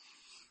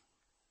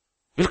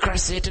 Will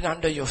crush Satan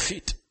under your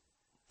feet.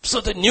 So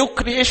the new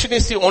creation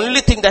is the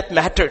only thing that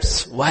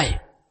matters.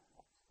 Why?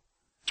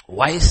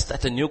 Why is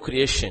that a new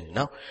creation?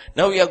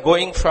 Now we are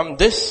going from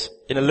this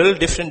in a little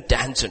different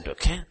tangent,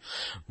 okay?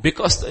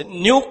 Because the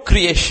new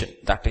creation,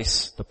 that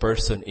is the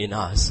person in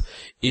us,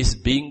 is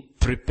being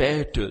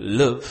prepared to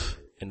live.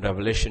 In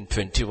Revelation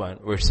 21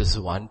 verses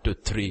 1 to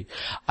 3,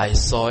 I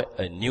saw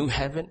a new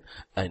heaven,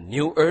 a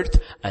new earth,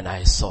 and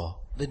I saw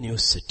the new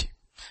city.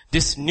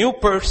 This new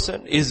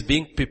person is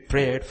being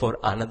prepared for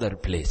another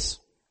place.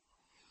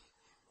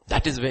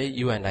 That is where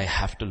you and I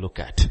have to look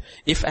at.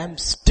 If I'm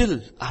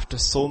still, after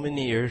so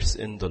many years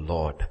in the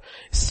Lord,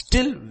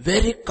 still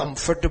very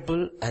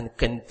comfortable and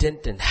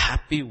content and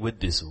happy with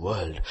this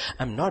world,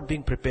 I'm not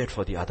being prepared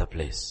for the other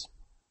place.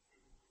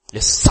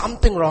 There's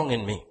something wrong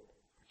in me.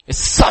 There's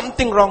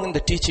something wrong in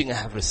the teaching I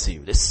have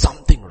received. There's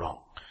something wrong.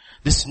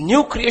 This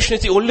new creation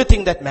is the only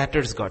thing that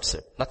matters, God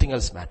said. Nothing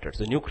else matters.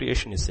 The new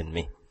creation is in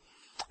me.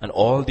 And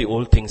all the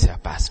old things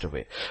have passed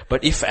away.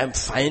 But if I'm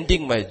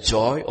finding my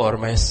joy or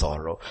my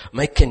sorrow,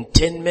 my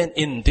contentment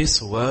in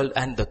this world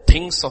and the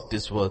things of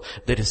this world,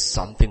 there is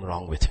something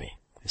wrong with me.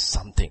 There's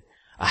something.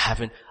 I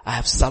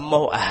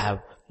have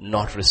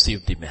not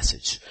received the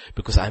message.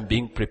 Because I'm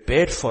being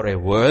prepared for a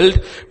world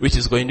which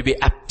is going to be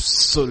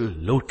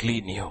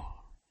absolutely new.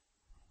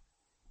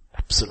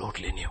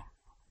 Absolutely new.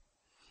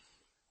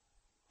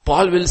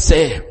 Paul will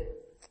say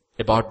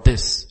about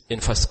this in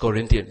 1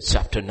 Corinthians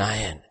chapter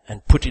 9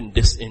 and put in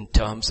this in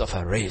terms of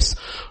a race.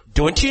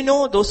 Don't you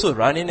know those who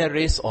run in a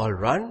race all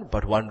run,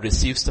 but one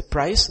receives the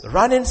prize?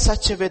 Run in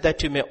such a way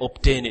that you may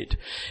obtain it.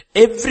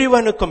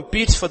 Everyone who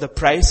competes for the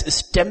prize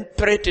is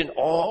temperate in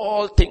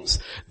all things.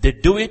 They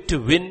do it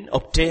to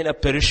obtain a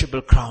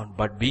perishable crown,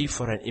 but be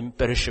for an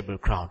imperishable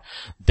crown.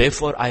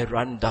 Therefore I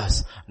run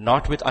thus,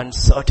 not with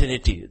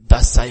uncertainty.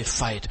 Thus I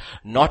fight,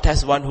 not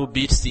as one who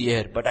beats the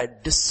air, but I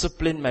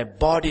discipline my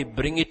body,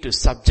 bring it to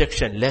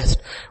subjection,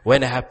 lest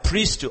when I have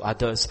preached to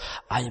others,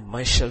 I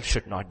myself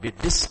should not be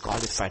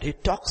disqualified. He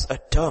talks a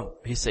term.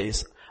 He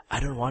says, I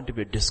don't want to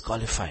be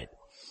disqualified.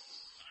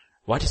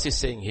 What is he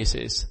saying? He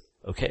says,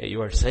 okay,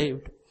 you are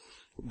saved,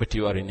 but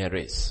you are in a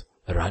race.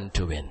 Run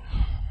to win.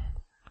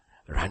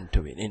 Run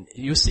to win. And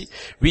you see,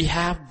 we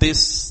have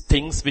these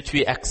things which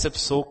we accept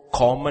so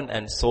common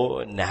and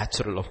so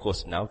natural. Of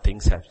course, now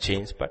things have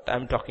changed, but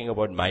I'm talking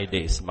about my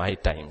days, my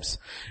times.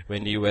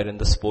 When you were in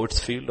the sports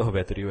field or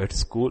whether you were at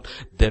school,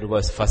 there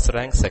was first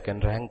rank,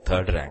 second rank,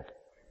 third rank.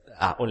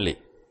 Only.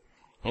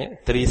 Yeah,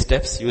 3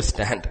 steps you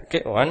stand.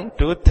 Okay, 1,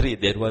 2, 3.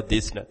 There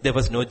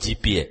was no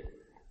GPA.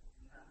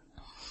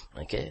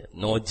 Okay,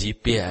 no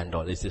GPA and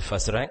all. Is it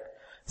first rank,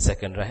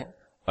 second rank,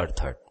 or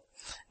third?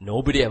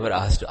 Nobody ever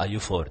asked, are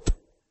you fourth?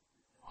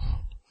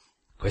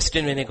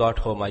 Question when he got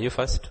home, are you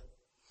first?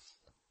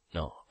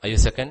 No. Are you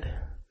second?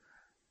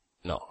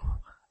 No.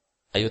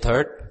 Are you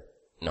third?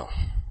 No.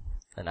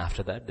 And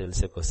after that, they will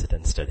say, go sit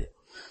and study.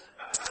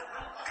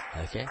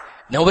 Okay.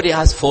 Nobody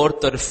asked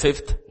fourth or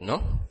fifth.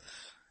 No.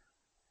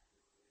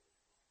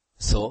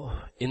 So,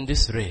 in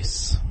this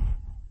race,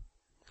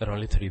 there are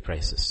only 3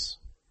 prizes.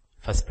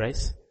 First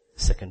prize,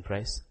 second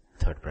prize,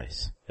 third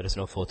prize. There is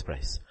no fourth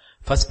prize.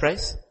 First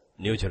prize,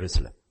 New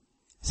Jerusalem.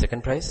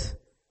 Second prize,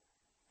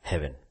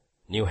 heaven,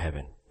 new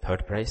heaven.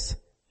 Third prize,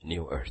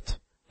 new earth.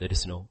 There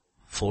is no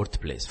fourth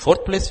place.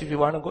 Fourth place, if you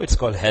want to go, it's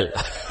called hell.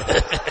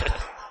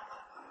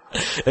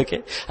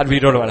 Okay? And we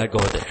don't want to go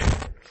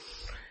there.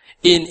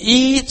 In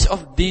each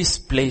of these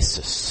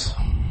places,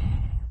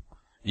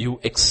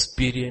 you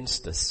experience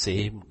the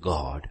same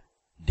God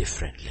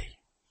differently.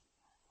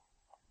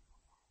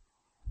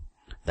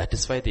 That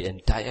is why the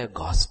entire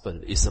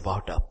gospel is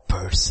about a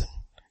person.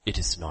 It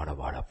is not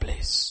about a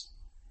place.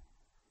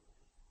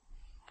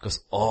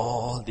 Because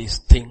all these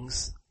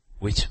things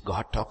which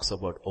God talks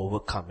about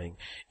overcoming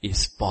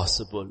is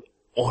possible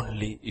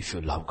only if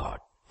you love God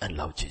and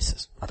love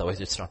Jesus.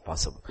 Otherwise it's not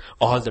possible.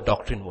 All the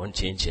doctrine won't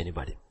change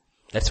anybody.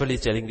 That's what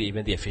he's telling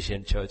even the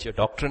Ephesian church. You're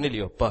doctrinally,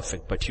 you're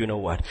perfect, but you know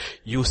what?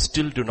 You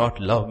still do not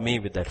love me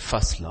with that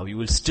first love. You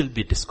will still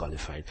be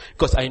disqualified.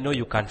 Because I know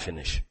you can't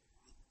finish.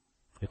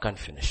 You can't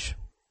finish.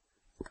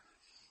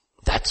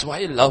 That's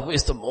why love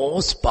is the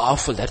most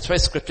powerful. That's why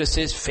scripture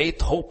says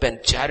faith, hope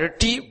and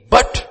charity,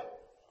 but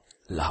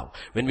love.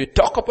 When we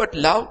talk about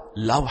love,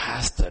 love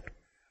has that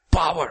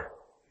power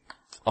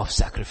of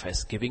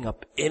sacrifice, giving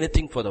up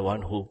anything for the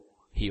one who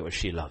he or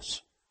she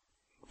loves.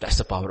 That's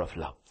the power of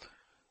love.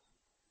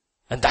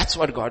 And that's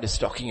what God is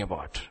talking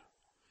about.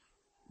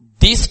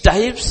 These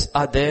types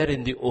are there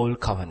in the old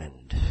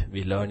covenant.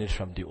 We learn it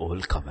from the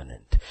old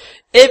covenant.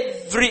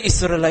 Every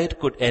Israelite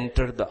could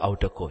enter the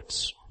outer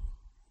courts.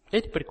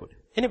 Anybody could.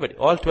 Anybody.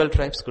 All 12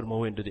 tribes could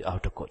move into the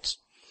outer courts.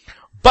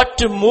 But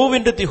to move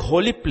into the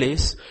holy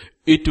place,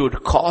 it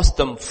would cost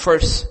them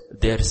first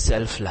their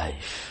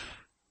self-life.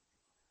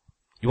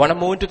 You want to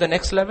move into the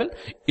next level?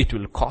 It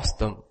will cost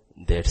them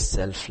their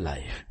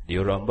self-life. Do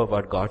you remember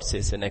what God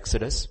says in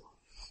Exodus?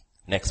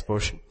 Next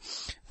portion.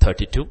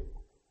 32.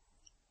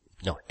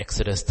 No,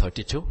 Exodus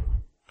 32.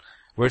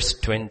 Verse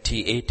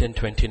 28 and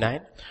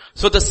 29.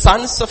 So the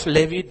sons of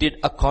Levi did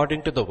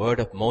according to the word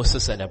of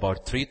Moses, and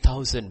about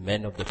 3,000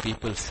 men of the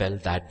people fell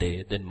that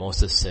day. Then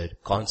Moses said,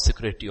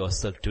 consecrate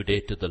yourself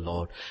today to the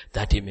Lord,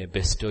 that he may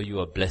bestow you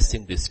a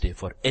blessing this day,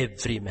 for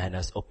every man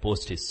has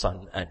opposed his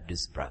son and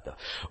his brother.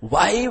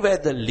 Why were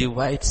the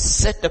Levites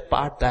set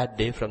apart that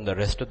day from the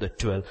rest of the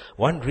 12?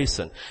 One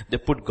reason, they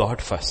put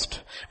God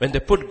first. When they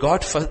put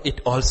God first,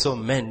 it also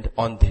meant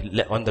on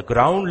the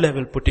ground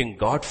level, putting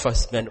God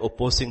first meant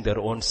opposing their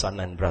own son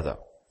and brother.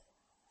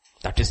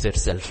 That is their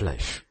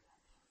self-life.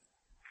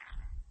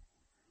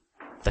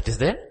 That is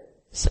their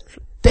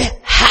self-life. They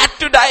had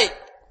to die.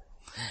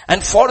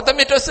 And for them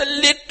it was a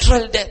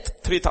literal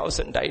death.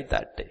 3,000 died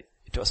that day.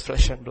 It was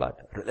flesh and blood,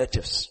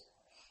 relatives.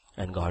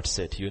 And God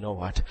said, you know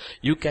what?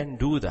 You can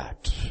do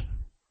that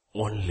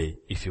only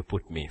if you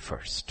put me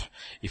first.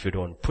 If you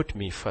don't put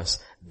me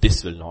first,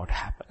 this will not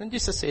happen. And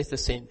Jesus says the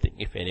same thing.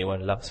 If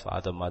anyone loves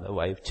father, mother,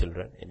 wife,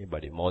 children,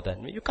 anybody more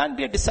than me, you can't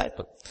be a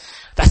disciple.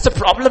 That's the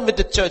problem with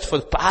the church. For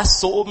the past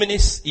so many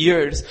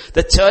years,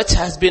 the church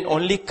has been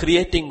only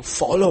creating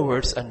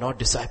followers and not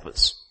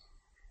disciples.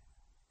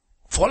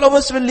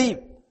 Followers will leave.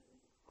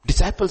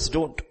 Disciples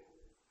don't.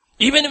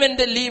 Even when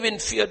they leave in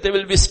fear, they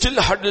will be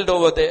still huddled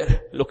over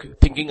there,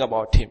 thinking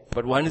about him.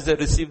 But once they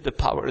receive the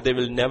power, they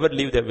will never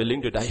leave. They're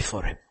willing to die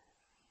for him.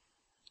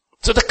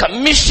 So the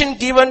commission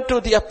given to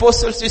the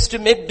apostles is to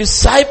make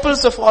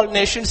disciples of all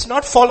nations,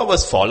 not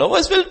followers.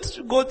 Followers will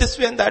go this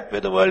way and that way.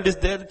 The world is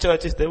there, the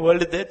church is there, the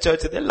world is there,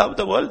 church is there. They love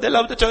the world, they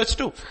love the church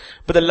too.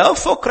 But the love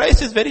for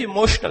Christ is very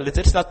emotional.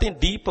 There's nothing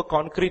deep or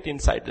concrete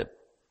inside them,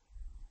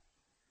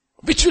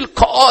 which will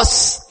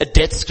cause a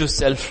death to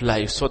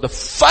self-life. So the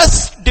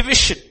first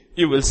division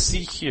you will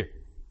see here.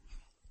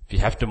 We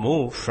have to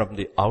move from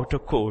the outer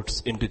courts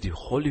into the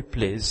holy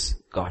place.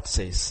 God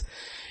says,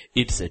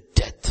 it's a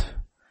death.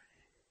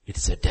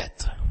 It's a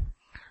death.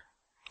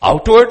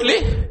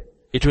 Outwardly,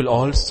 it will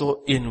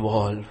also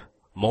involve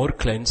more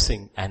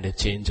cleansing and a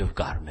change of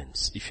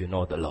garments, if you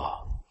know the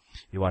law.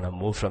 You want to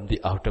move from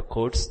the outer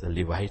courts, the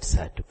Levites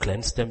had to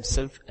cleanse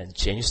themselves and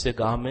change their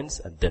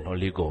garments and then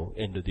only go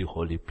into the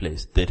holy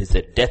place. There is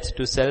a death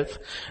to self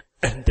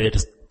and there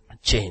is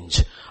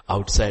change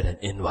outside and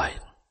inside.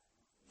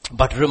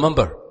 But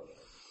remember,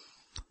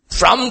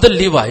 from the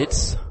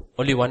Levites,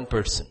 only one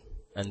person,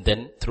 and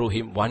then through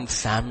him one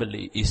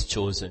family is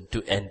chosen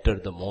to enter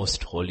the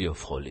most holy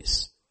of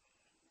holies.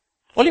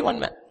 Only one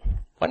man,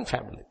 one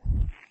family.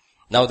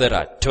 Now there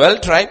are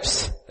 12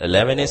 tribes,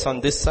 11 is on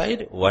this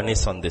side, 1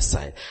 is on this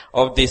side.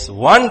 Of this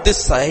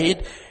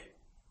side,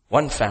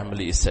 one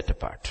family is set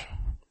apart.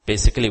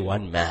 Basically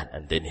one man,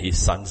 and then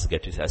his sons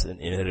get it as an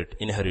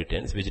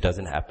inheritance, which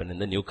doesn't happen in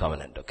the new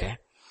covenant, okay?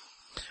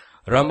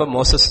 Remember,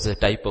 Moses is a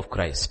type of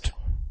Christ.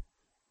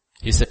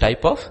 He's a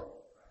type of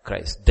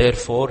Christ.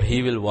 Therefore,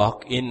 he will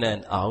walk in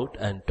and out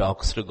and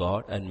talks to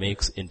God and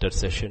makes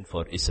intercession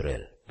for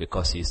Israel,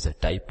 because he is a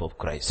type of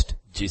Christ.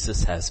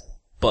 Jesus has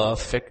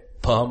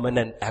perfect,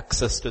 permanent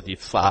access to the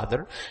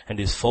Father and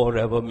is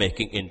forever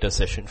making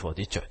intercession for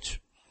the church.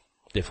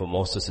 Therefore,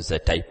 Moses is a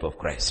type of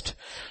Christ.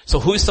 So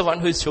who is the one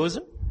who is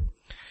chosen?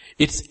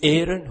 It's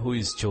Aaron who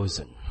is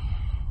chosen.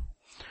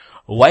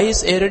 Why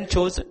is Aaron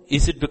chosen?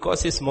 Is it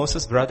because he's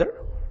Moses' brother?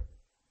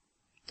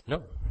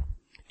 No.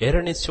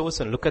 Aaron is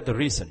chosen. Look at the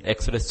reason.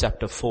 Exodus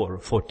chapter 4,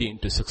 14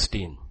 to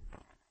 16.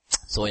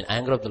 So in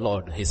anger of the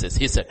Lord, he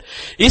said,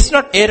 is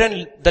not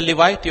Aaron the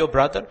Levite your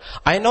brother?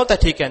 I know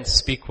that he can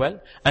speak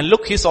well. And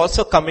look, he's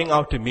also coming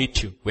out to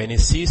meet you. When he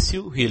sees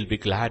you, he'll be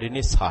glad in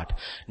his heart.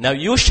 Now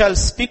you shall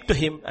speak to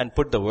him and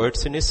put the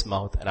words in his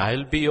mouth, and I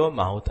will be your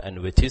mouth, and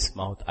with his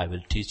mouth I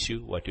will teach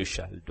you what you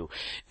shall do.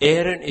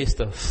 Aaron is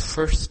the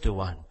first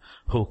one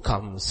who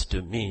comes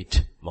to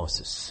meet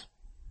Moses.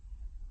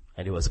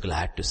 And he was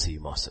glad to see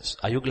Moses.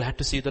 Are you glad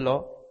to see the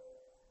law?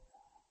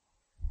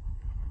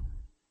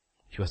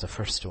 He was the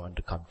first one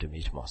to come to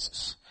meet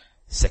Moses.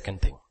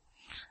 Second thing,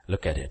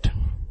 look at it.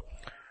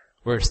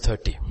 Verse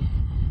 30.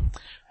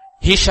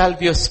 He shall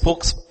be a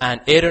spokesman,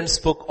 and Aaron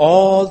spoke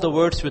all the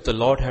words which the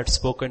Lord had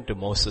spoken to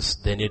Moses.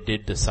 Then he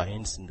did the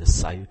signs in the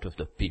sight of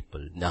the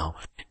people. Now,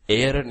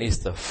 Aaron is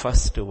the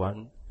first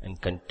one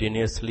and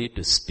continuously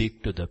to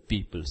speak to the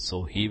people.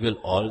 So he will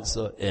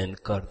also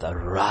incur the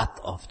wrath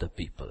of the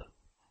people.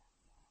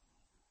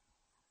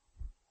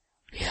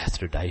 He has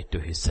to die to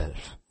his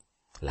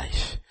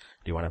self-life.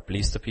 Do you want to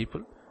please the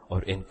people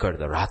or incur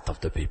the wrath of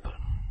the people?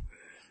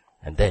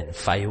 And then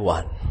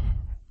 5:1.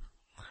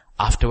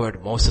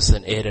 Afterward Moses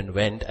and Aaron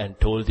went and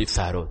told the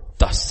Pharaoh,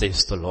 thus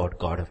says the Lord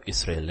God of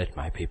Israel, let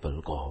my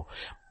people go.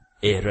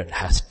 Aaron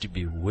has to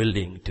be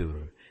willing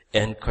to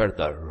incur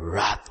the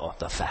wrath of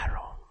the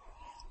Pharaoh.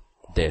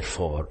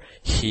 Therefore,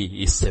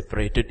 he is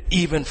separated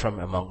even from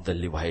among the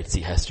Levites.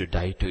 He has to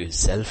die to his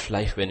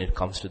self-life when it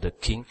comes to the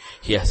king.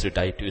 He has to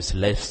die to his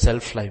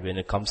self-life when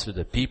it comes to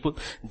the people.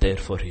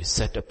 Therefore, he is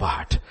set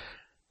apart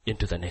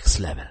into the next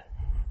level.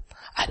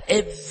 At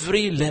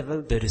every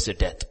level, there is a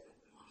death.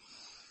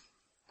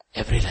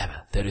 Every level,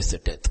 there is a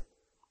death.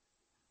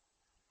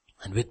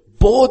 And with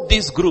both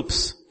these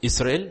groups,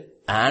 Israel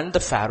and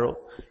the Pharaoh,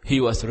 he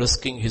was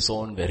risking his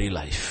own very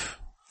life.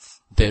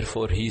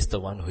 Therefore, he is the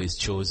one who is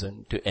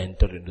chosen to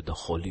enter into the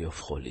Holy of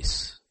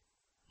Holies.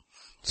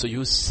 So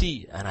you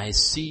see, and I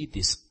see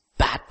these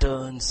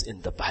patterns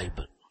in the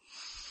Bible.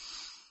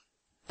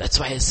 That's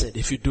why I said,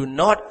 if you do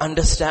not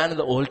understand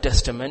the Old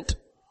Testament,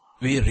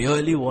 we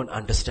really won't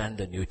understand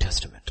the New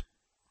Testament.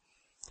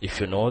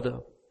 If you know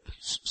the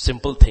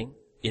simple thing,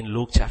 in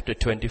Luke chapter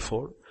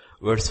 24,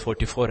 verse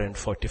 44 and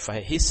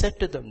 45, he said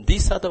to them,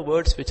 these are the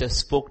words which I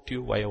spoke to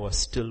you while I was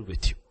still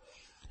with you.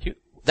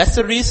 That's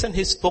the reason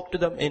he spoke to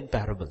them in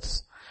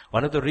parables.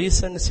 One of the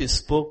reasons he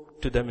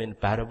spoke to them in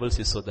parables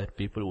is so that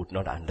people would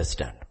not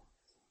understand.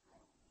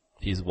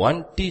 He's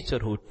one teacher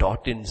who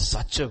taught in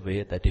such a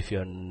way that if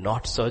you're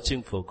not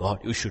searching for God,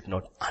 you should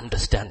not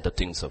understand the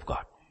things of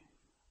God.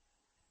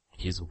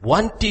 He's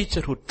one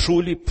teacher who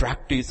truly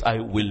practiced, I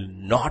will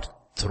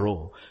not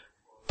throw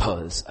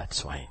pearls at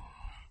swine.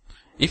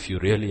 If you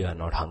really are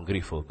not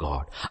hungry for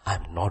God,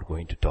 I'm not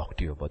going to talk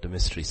to you about the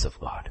mysteries of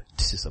God.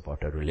 This is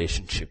about a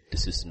relationship.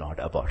 This is not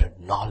about a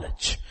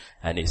knowledge.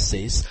 And he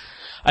says,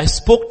 I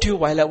spoke to you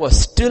while I was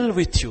still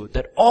with you,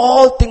 that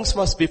all things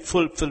must be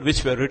fulfilled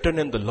which were written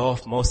in the law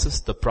of Moses,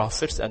 the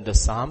prophets, and the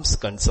Psalms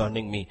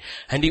concerning me.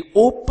 And he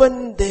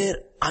opened their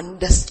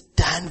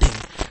understanding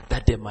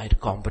that they might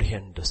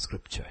comprehend the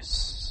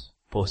scriptures.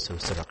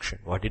 Post-resurrection.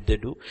 What did they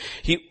do?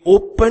 He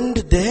opened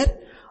their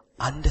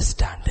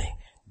understanding.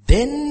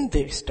 Then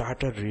they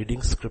started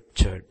reading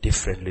scripture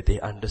differently. They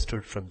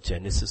understood from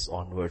Genesis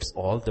onwards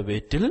all the way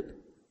till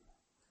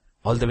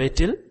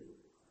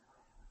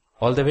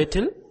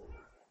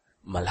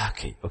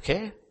Malachi.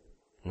 Okay?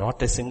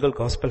 Not a single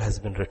gospel has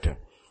been written.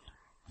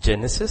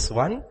 Genesis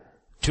 1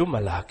 to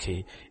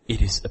Malachi,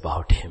 it is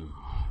about him.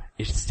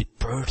 It's the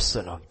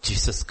person of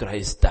Jesus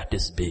Christ that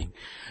is being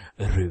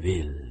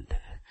revealed.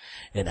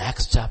 In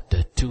Acts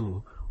chapter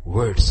 2,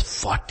 verse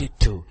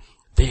 42,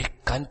 they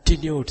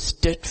continued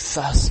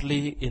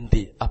steadfastly in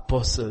the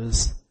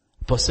apostles'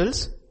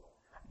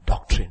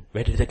 doctrine.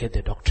 Where did they get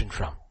their doctrine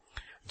from?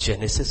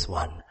 Genesis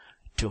 1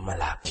 to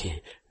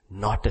Malachi.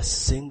 Not a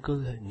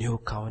single new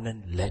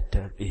covenant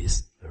letter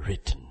is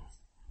written.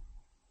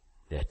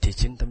 They are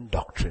teaching them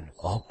doctrine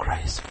of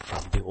Christ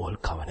from the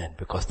old covenant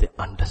because they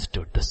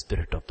understood the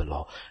spirit of the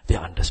law. They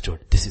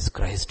understood this is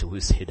Christ who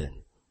is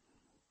hidden.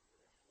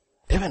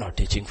 They were not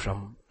teaching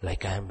from,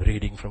 like I am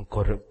reading from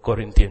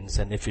Corinthians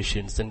and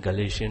Ephesians and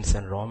Galatians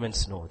and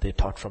Romans. No, they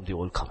taught from the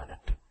old covenant.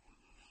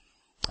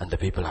 And the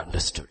people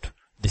understood.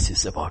 This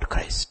is about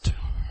Christ.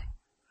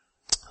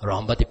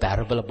 Remember the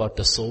parable about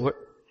the sower?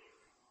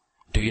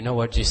 Do you know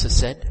what Jesus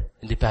said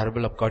in the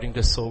parable according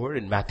to the sower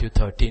in Matthew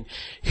 13?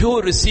 He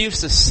who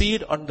receives the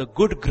seed on the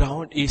good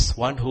ground is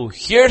one who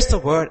hears the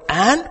word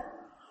and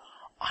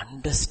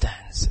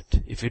understands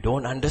it. If you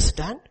don't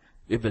understand,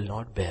 we will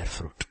not bear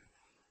fruit.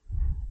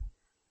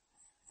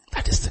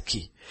 That is the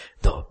key.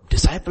 The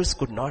disciples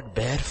could not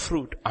bear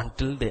fruit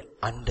until they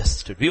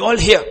understood. We all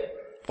hear.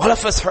 All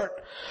of us heard.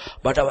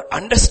 But our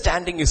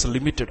understanding is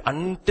limited.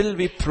 Until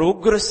we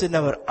progress in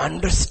our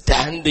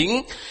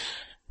understanding,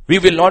 we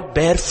will not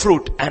bear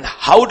fruit. And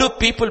how do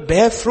people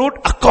bear fruit?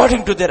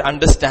 According to their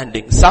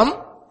understanding. Some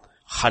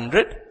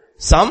 100,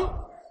 some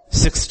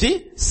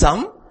 60,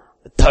 some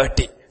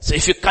 30. So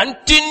if you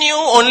continue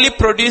only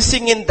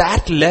producing in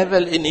that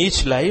level in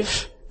each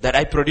life, that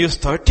I produce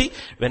 30,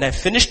 when I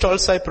finished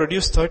also I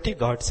produce 30,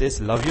 God says,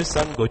 love you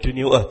son, go to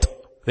new earth.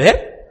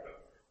 Where?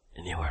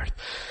 New earth.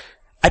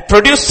 I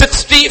produce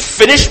 60,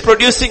 finish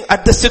producing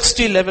at the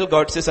 60 level,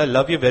 God says, I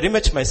love you very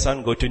much my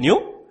son, go to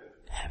new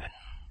heaven.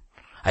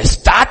 I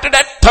started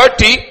at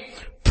 30,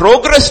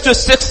 progress to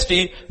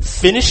 60,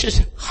 finishes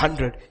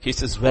 100. He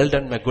says, well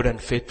done my good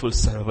and faithful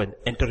servant,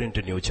 enter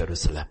into New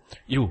Jerusalem.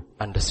 You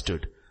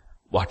understood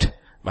what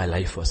my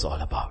life was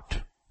all about.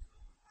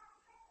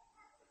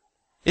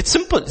 It's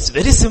simple. It's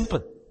very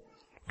simple.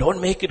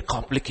 Don't make it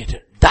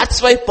complicated.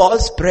 That's why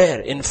Paul's prayer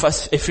in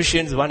first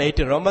Ephesians 1:18.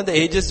 Remember the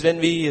ages when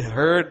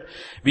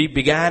we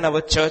began our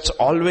church,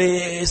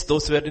 always,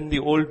 those who were in the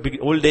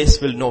old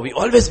days will know, we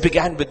always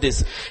began with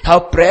this.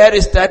 Our prayer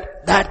is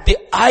that the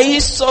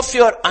eyes of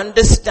your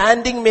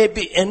understanding may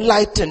be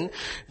enlightened,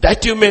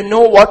 that you may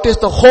know what is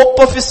the hope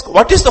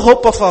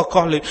of our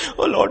calling.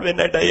 Oh Lord, when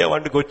I die, I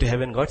want to go to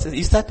heaven. God says,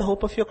 is that the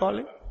hope of your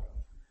calling?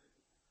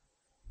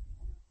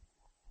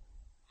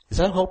 Is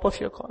that the hope of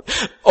your calling?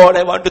 Or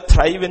I want to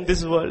thrive in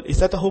this world. Is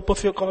that the hope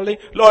of your calling?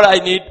 Lord, I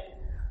need.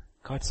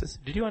 God says,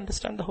 did you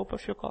understand the hope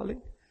of your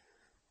calling?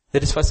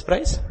 There is first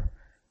prize,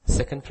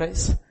 second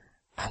prize,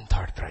 and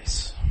third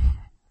prize.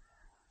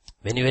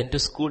 When you went to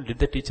school, did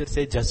the teacher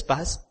say just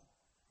pass?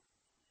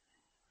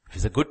 If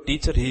he's a good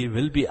teacher, he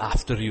will be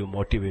after you,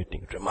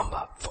 motivating.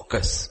 Remember,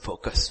 focus,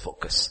 focus,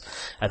 focus.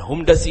 And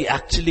whom does he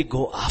actually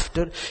go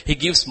after? He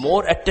gives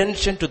more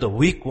attention to the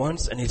weak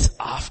ones and he's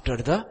after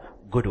the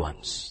good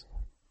ones.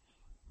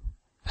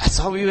 That's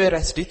how we were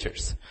as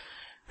teachers.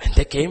 When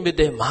they came with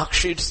their mark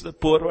sheets, the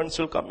poor ones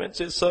will come and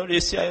say, sir, you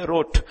see, I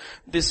wrote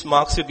this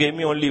marks, you gave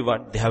me only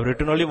one. They have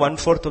written only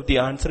 1/4 of the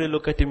answer. You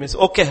look at him and say,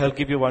 okay, I'll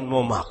give you one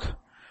more mark.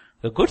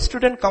 The good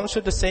student comes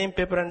with the same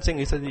paper and saying,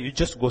 he says, you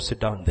just go sit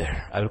down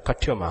there. I will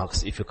cut your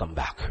marks if you come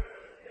back.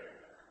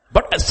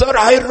 But sir,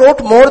 I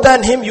wrote more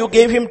than him. You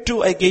gave him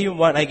 2, I gave him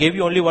 1. I gave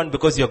you only 1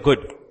 because you're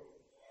good.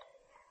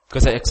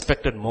 Because I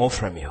expected more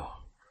from you.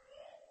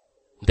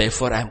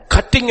 Therefore, I am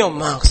cutting your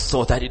marks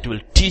so that it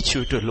will teach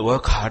you to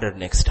work harder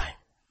next time.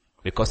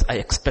 Because I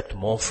expect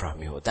more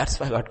from you. That's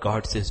why what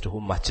God says, to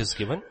whom much is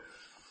given,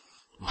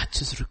 much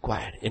is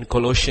required. In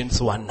Colossians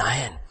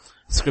 1:9,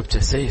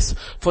 Scripture says,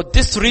 for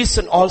this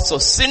reason also,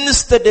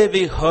 since the day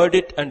we heard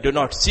it and do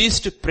not cease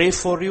to pray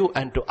for you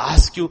and to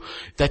ask you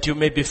that you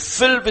may be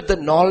filled with the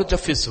knowledge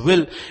of His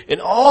will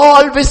in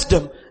all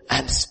wisdom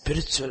and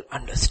spiritual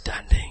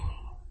understanding.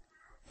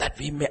 That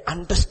we may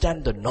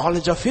understand the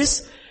knowledge of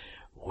His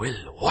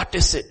will. What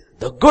is it?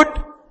 The good?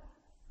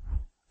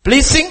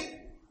 Pleasing?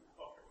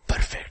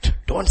 Perfect.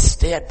 Don't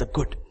stay at the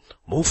good.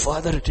 Move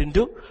further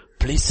into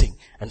pleasing.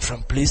 And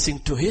from pleasing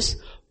to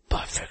His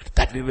perfect.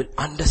 That we will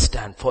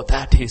understand. For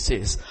that He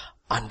says,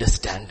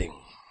 understanding.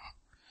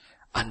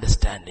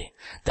 Understanding.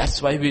 That's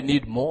why we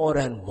need more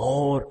and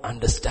more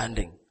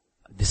understanding.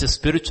 This is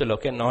spiritual,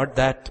 okay? Not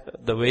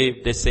that the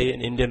way they say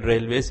in Indian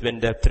Railways,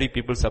 when there are 3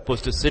 people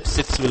supposed to sit,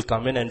 6 will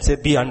come in and say,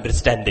 be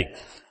understanding.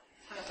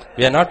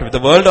 We are not, the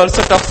world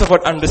also talks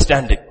about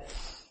understanding.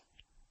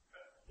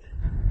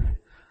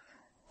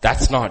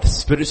 That's not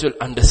spiritual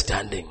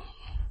understanding.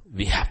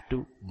 We have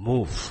to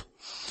move.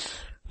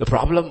 The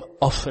problem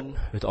often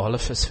with all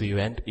of us we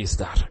went is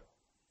that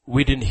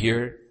we didn't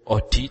hear or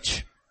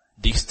teach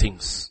these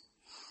things.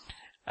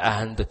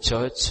 And the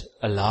church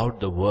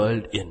allowed the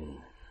world in.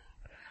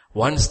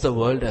 Once the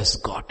world has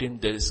got in,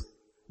 there is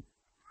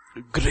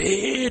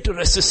great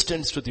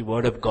resistance to the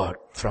word of God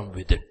from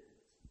within.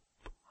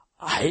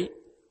 I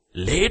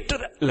later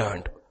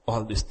learned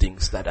all these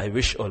things that I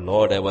wish, oh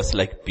Lord, I was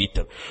like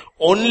Peter.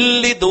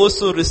 Only those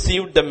who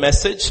received the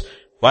message,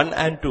 1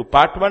 and 2.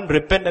 Part 1,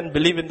 repent and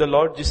believe in the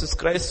Lord Jesus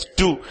Christ.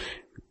 2,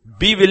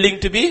 be willing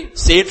to be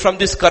saved from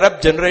this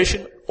corrupt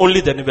generation.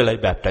 Only then will I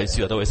baptize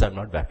you, otherwise I am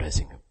not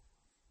baptizing you.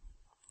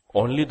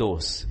 Only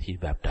those He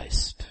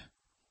baptized.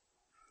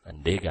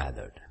 And they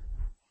gathered.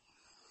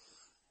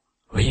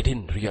 We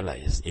didn't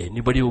realize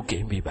anybody who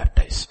came be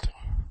baptized.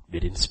 We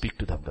didn't speak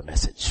to them the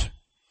message.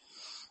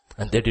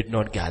 And they did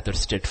not gather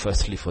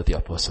steadfastly for the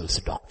apostles'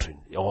 doctrine.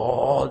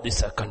 All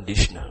these are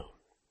conditional.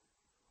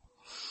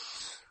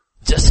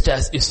 Just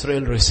as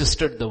Israel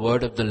resisted the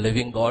word of the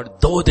living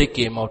God, though they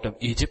came out of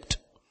Egypt,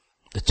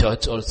 the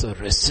church also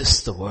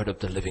resists the word of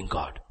the living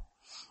God.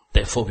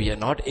 Therefore we are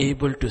not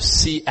able to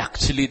see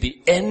actually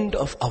the end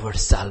of our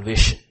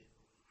salvation.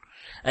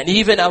 And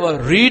even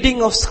our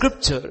reading of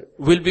scripture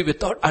will be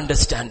without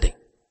understanding.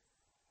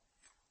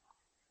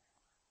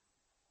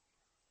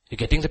 You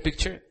getting the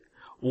picture?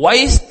 Why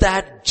is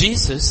that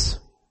Jesus,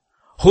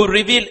 who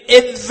revealed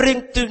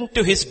everything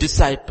to His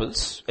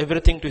disciples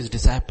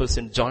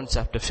in John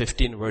chapter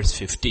 15 verse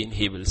 15,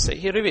 He will say,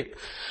 He revealed,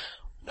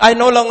 I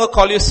no longer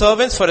call you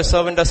servants, for a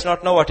servant does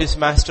not know what his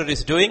master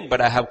is doing,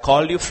 but I have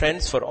called you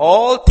friends, for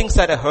all things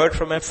that I heard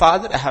from my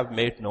Father I have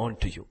made known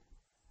to you.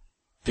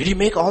 Did He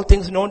make all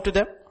things known to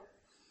them?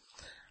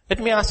 Let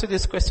me ask you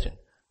this question.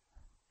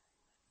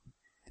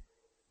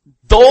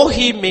 Though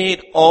He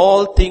made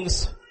all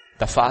things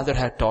the Father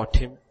had taught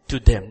Him to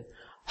them,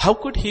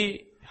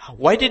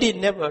 why did He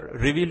never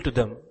reveal to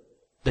them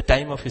the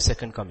time of His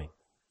second coming?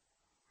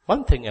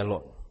 One thing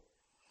alone.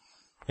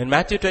 In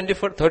Matthew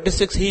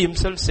 24:36, He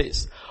Himself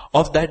says,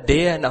 of that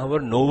day and hour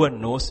no one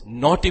knows,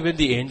 not even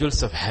the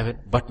angels of heaven,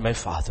 but my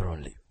Father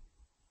only.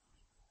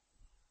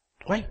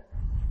 Why?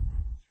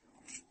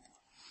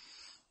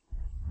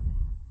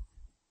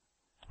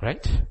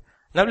 Right?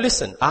 Now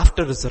listen,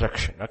 after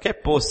resurrection, okay,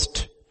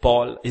 post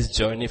Paul, his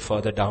journey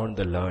further down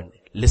the line,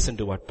 listen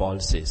to what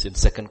Paul says in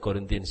 2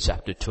 Corinthians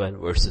chapter 12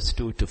 verses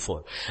 2 to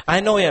 4. I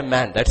know a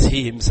man, that's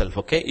he himself,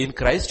 okay, in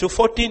Christ who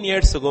 14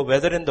 years ago,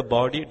 whether in the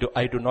body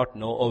I do not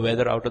know, or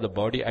whether out of the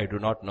body I do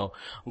not know.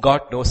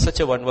 God knows such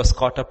a one was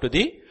caught up to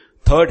the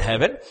third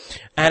heaven.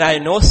 And I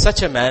know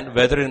such a man,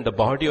 whether in the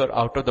body or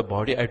out of the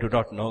body I do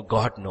not know,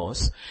 God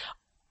knows.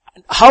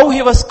 How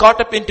he was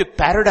caught up into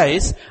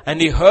paradise, and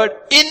he heard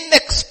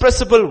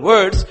inexpressible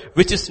words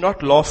which is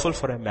not lawful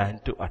for a man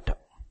to utter.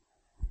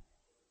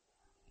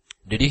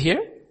 Did he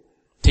hear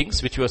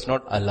things which he was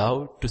not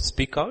allowed to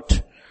speak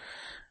out?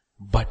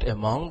 But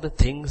among the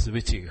things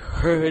which he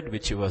heard,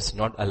 which he was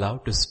not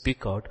allowed to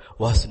speak out,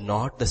 was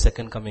not the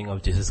second coming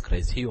of Jesus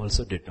Christ. He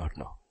also did not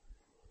know.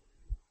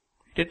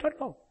 He did not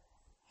know.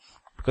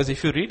 Because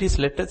if you read his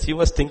letters, he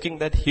was thinking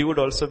that he would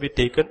also be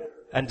taken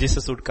and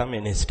Jesus would come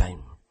in his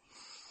time.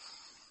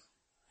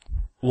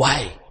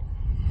 Why?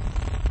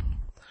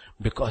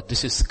 Because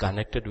this is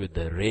connected with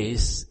the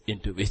race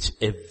into which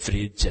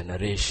every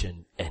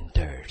generation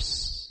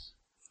enters.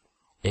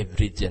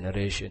 Every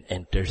generation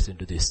enters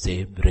into the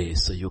same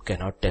race, so you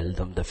cannot tell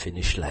them the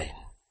finish line.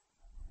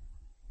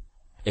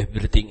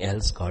 Everything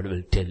else God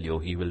will tell you.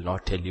 He will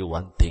not tell you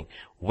one thing,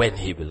 when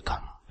He will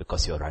come,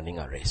 because you're running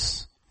a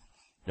race.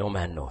 No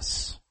man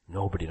knows.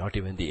 Nobody, not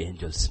even the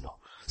angels know.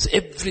 So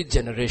every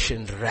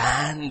generation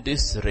ran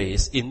this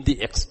race in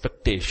the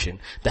expectation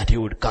that He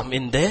would come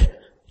in their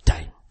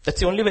time. That's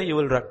the only way you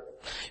will run.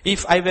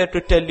 If I were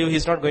to tell you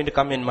He's not going to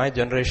come in my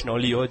generation,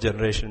 only your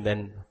generation,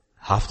 then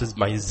half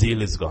my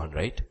zeal is gone,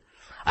 right?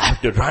 I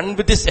have to run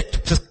with this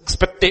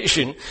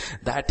expectation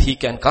that He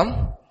can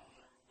come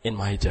in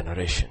my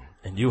generation.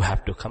 And you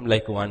have to come,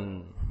 like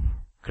one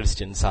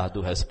Christian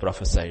sadhu has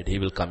prophesied, he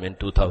will come in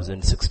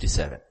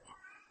 2067.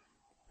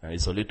 Now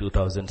it's only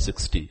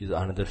 2060. He's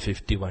another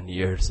 51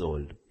 years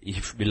old.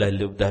 will I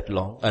live that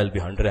long? I'll be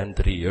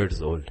 103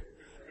 years old.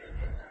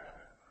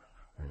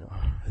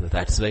 So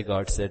that's why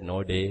God said,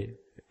 no day,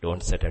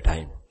 don't set a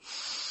time.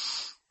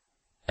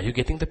 Are you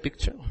getting the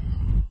picture?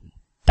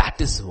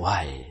 That is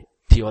why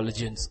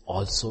theologians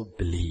also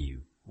believe,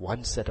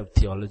 one set of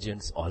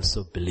theologians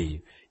also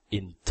believe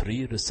in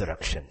 3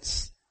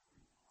 resurrections.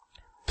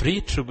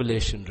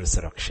 Pre-tribulation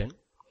resurrection,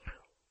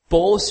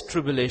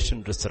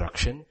 post-tribulation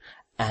resurrection,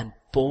 and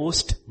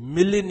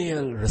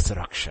post-millennial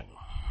resurrection.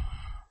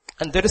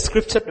 And there is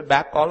scripture to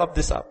back all of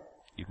this up.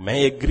 You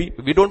may agree.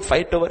 We don't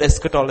fight over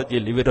eschatology,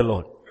 leave it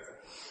alone.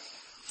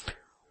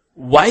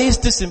 Why is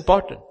this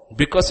important?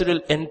 Because it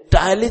will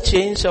entirely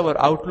change our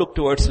outlook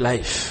towards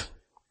life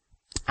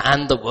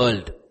and the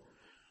world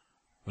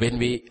when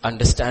we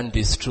understand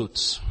these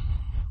truths.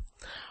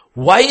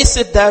 Why is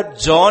it that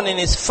John in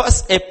his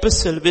first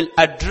epistle will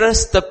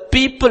address the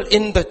people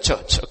in the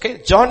church?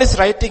 Okay, John is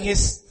writing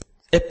his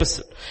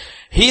epistle.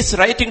 He is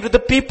writing to the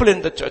people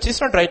in the church.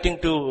 He's not writing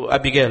to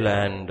Abigail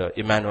and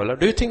Emanuela.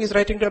 Do you think he's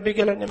writing to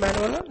Abigail and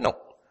Emanuela? No.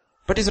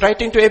 But he's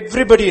writing to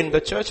everybody in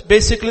the church,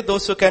 basically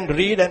those who can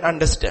read and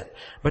understand.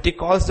 But he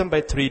calls them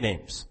by 3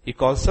 names. He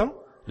calls them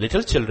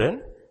little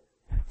children,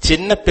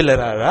 chinna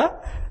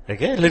pillarara,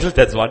 okay,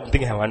 that's one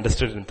thing I have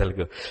understood in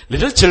Telugu.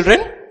 Little children,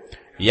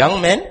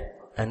 young men,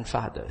 and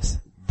fathers.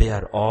 They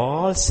are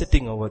all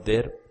sitting over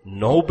there.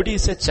 Nobody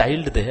is a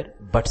child there,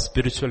 but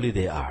spiritually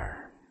they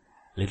are.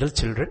 Little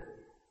children,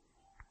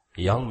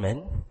 young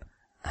men,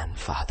 and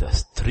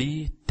fathers.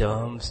 3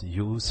 terms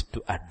used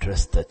to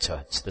address the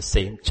church, the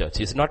same church.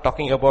 He's not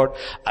talking about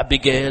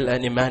Abigail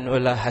and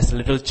Emanuela has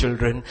little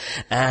children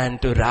and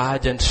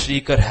Raj and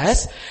Shrikar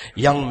has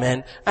young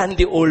men and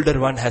the older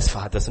one has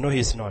fathers. No,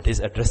 he's not.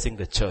 He's addressing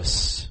the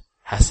church.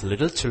 Has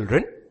little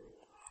children,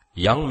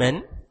 young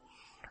men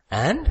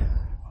and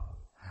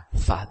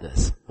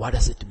fathers. What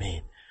does it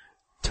mean?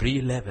 3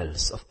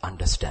 levels of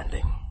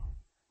understanding.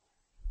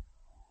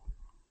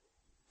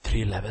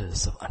 3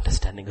 levels of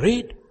understanding.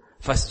 Read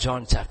 1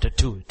 John chapter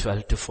 2,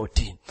 12 to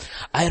 14.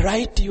 I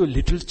write to you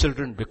little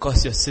children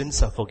because your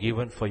sins are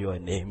forgiven for your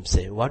name's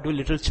sake. What do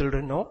little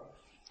children know?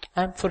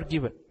 I am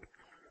forgiven.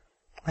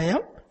 I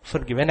am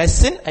forgiven. When I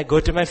sin, I go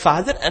to my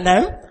Father and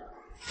I am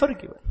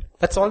forgiven.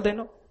 That's all they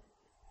know.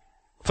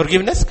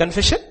 Forgiveness,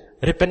 confession,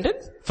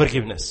 repentance,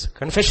 forgiveness.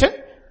 Confession,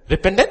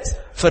 repentance,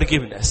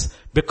 forgiveness.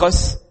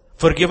 Because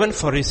forgiven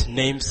for his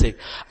name's sake.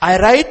 I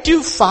write to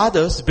you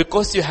fathers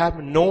because you have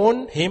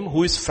known him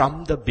who is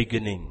from the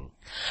beginning.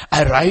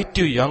 I write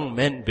to you young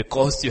men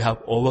because you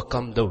have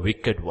overcome the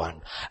wicked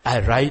one. I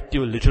write to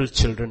you little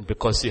children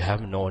because you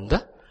have known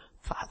the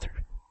Father.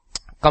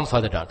 Come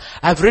further down.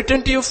 I have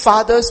written to you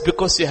fathers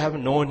because you have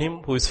known him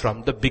who is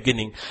from the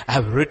beginning. I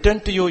have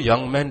written to you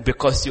young men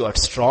because you are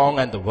strong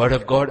and the word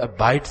of God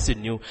abides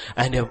in you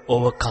and you have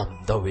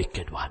overcome the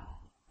wicked one.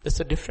 There's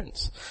a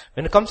difference.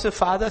 When it comes to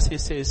fathers, he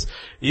says,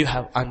 you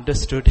have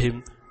understood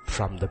him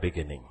from the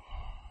beginning.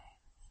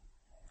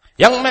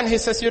 Young man, he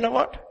says, you know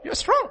what? You're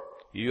strong.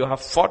 You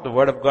have fought, the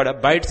word of God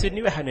abides in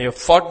you and you have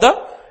fought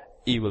the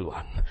evil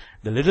one.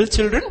 The little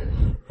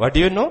children, what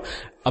do you know?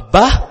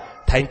 Abba,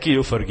 thank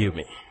you, forgive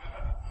me.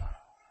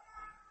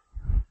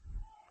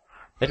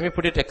 Let me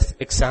put it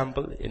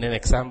in an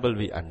example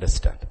we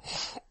understand.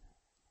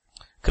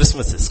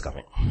 Christmas is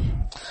coming.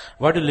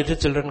 What do little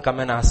children come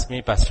and ask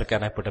me, Pastor,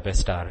 can I put up a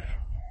star?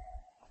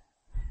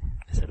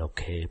 I said,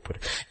 okay,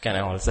 can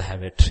I also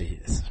have a tree?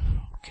 I said,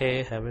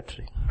 okay, have a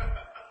tree.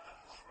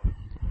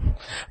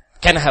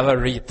 Can I have a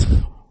wreath?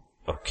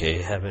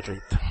 Okay, have a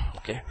wreath.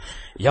 Okay.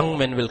 Young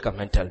men will come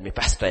and tell me,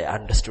 Pastor, I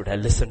understood. I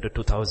listened to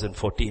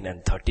 2014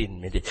 and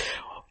 13 maybe.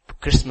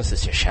 Christmas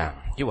is a sham.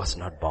 He was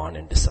not born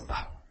in December.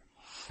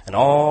 And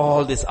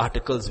all these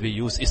articles we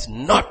use is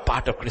not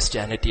part of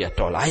Christianity at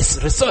all. I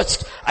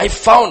researched, I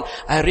found,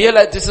 I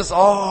realized this is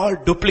all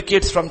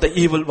duplicates from the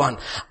evil one.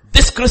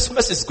 This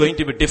Christmas is going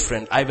to be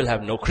different. I will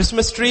have no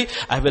Christmas tree.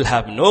 I will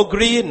have no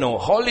green, no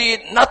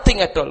holly,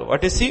 nothing at all.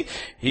 What is he?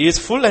 He is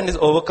full and is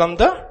overcome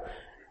the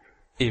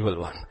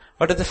evil one.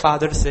 What does the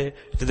father say?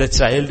 To the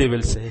child he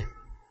will say,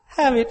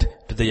 have it.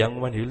 To the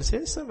young one he will say,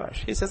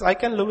 Sabash. He says, I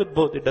can live with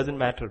both. It doesn't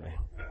matter to me.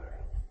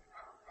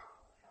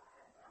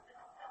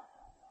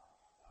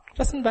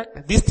 Doesn't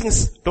matter. These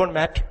things don't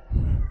matter.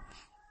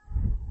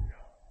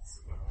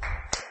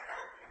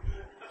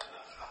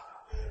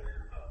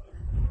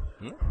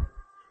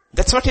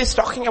 That's what he's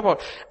talking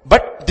about.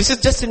 But this is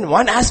just in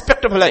one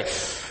aspect of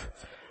life.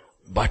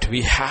 But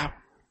we have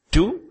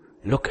to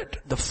look at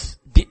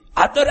the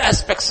other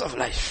aspects of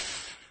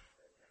life.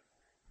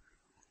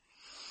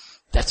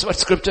 That's what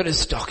scripture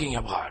is talking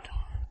about.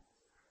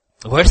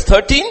 Verse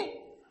 13.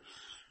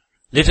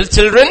 Little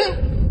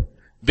children,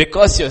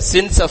 because your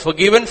sins are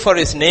forgiven for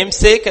his name's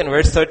sake. And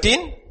verse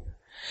 13.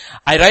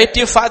 I write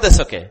to you fathers,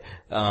 okay.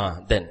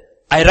 Then.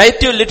 I write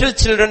to you little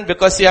children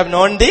because you have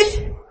known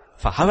the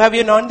How have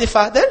you known the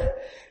Father?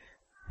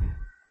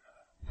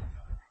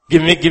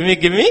 Give me.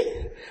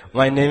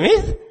 My name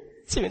is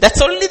Jimmy.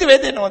 That's only the way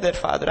they know their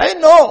Father. I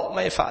know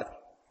my Father.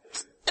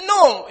 I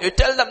know know. You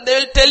tell them, they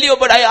will tell you,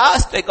 but I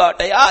asked a God.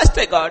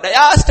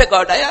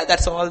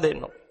 That's all they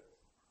know.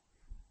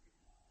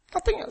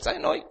 Nothing else, I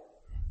know you.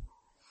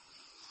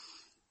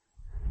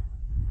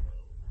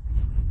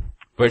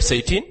 Verse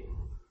 18.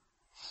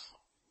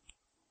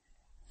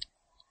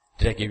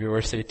 Did I give you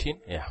verse 18?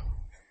 Yeah.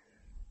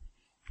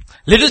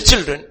 Little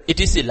children, it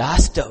is the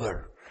last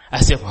hour.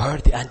 As you have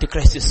heard, the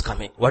Antichrist is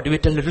coming. What do we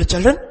tell little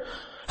children?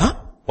 Huh?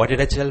 What did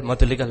I tell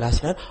Madhulika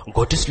last night?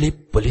 Go to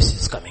sleep, police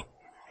is coming.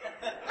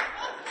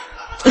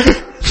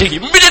 She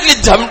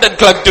immediately jumped and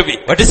clung to me.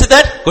 What is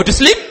that? Go to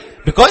sleep?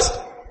 Because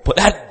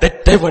at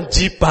that time when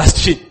Jeep passed,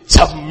 she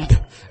jumped.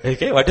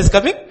 Okay, what is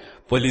coming?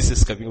 Police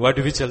is coming. What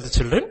do we tell the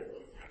children?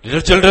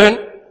 Little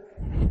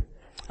children,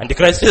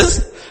 Antichrist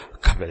is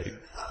coming.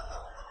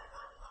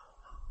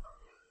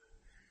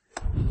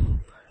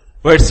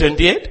 Verse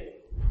 28.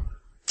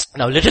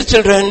 Now little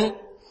children,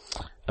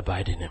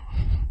 abide in him.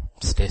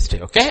 Stay,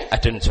 okay?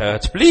 Attend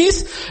church,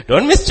 please.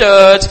 Don't miss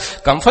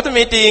church. Come for the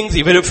meetings.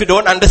 Even if you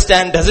don't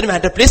understand, doesn't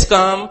matter. Please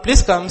come,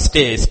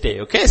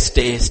 stay, okay?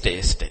 Stay.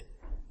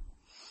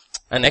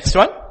 And next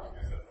one.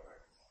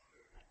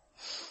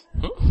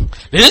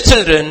 Little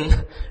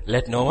children,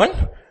 let no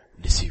one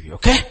deceive you,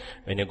 okay?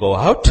 When you go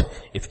out,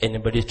 if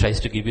anybody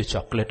tries to give you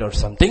chocolate or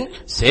something,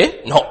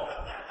 say no.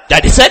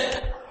 Daddy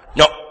said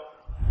no.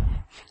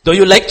 Though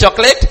you like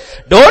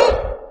chocolate,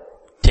 don't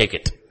take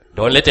it.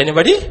 Don't let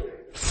anybody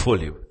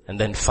fool you. And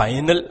then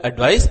final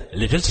advice,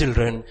 little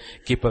children,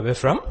 keep away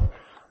from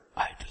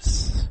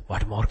idols.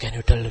 What more can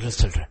you tell little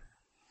children?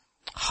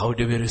 How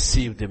do we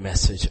receive the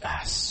message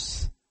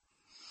as?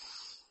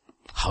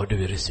 How do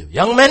we receive?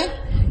 Young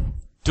men,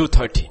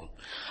 2:13.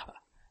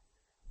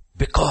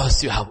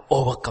 Because you have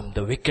overcome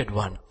the wicked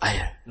one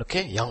higher.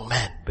 Okay, young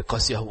man,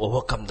 because you have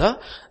overcome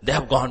they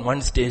have gone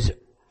one stage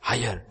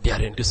higher. They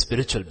are into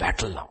spiritual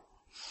battle now.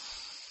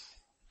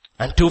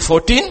 And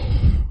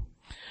 2:14.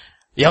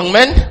 Young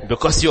men,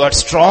 because you are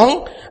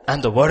strong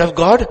and the word of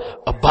God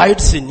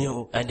abides in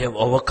you and you have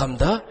overcome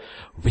the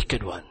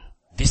wicked one.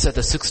 These are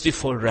the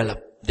 64 realm.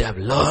 They have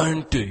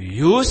learned to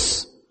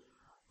use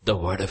the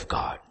word of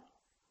God.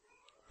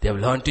 They have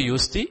learned to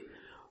use the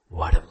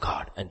word of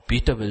God. And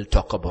Peter will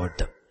talk about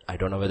them. I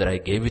don't know whether I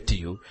gave it to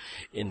you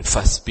in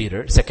 2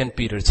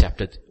 Peter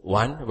chapter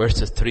 1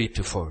 verses 3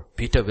 to 4.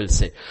 Peter will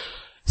say,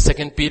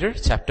 2 Peter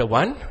chapter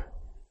 1,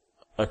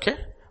 okay,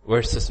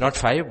 verses not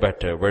 5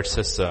 but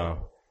verses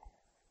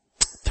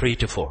 3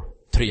 to 4,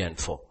 3 and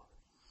 4.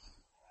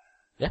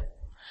 Yeah.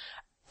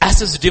 As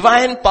His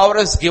divine power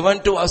has given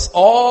to us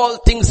all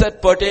things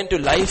that pertain to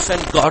life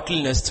and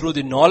godliness through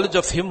the knowledge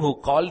of Him who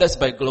called us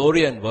by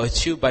glory and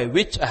virtue, by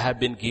which have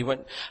been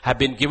given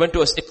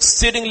to us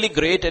exceedingly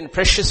great and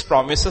precious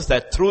promises,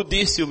 that through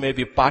these you may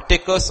be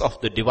partakers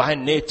of the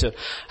divine nature,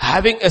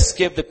 having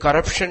escaped the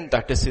corruption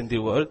that is in the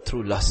world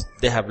through lust.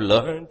 They have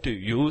learned to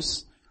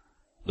use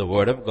the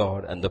word of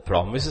God and the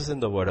promises in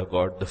the word of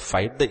God to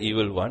fight the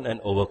evil one and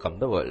overcome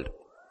the world.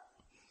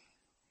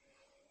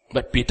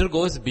 But Peter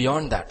goes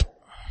beyond that.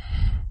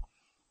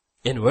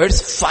 In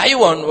verse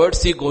 5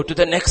 onwards, he go to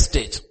the next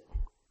stage.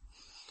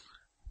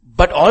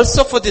 But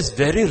also for this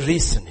very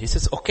reason, he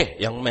says, okay,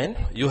 young men,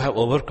 you have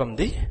overcome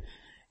the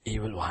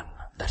evil one.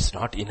 That's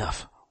not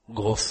enough.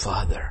 Go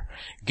further.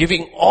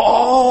 Giving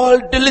all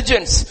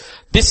diligence,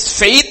 this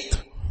faith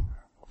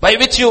by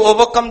which you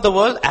overcome the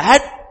world,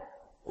 add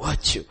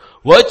virtue.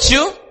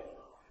 Virtue,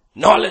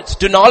 knowledge.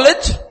 To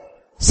knowledge,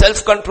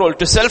 self-control.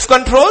 To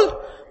self-control,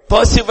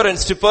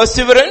 perseverance. To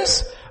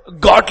perseverance,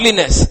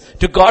 godliness.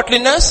 To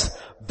godliness,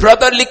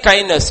 brotherly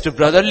kindness. To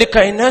brotherly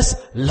kindness,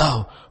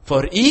 love.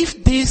 For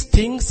if these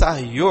things are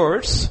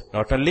yours,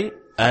 not only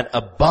and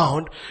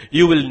abound,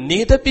 you will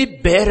neither be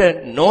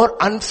barren nor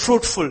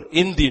unfruitful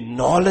in the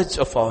knowledge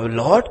of our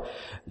Lord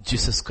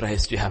Jesus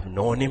Christ. You have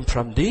known Him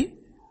from the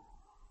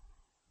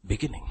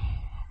beginning.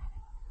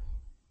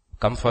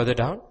 Come further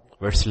down,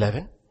 verse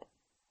 11.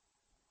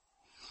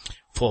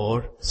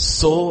 For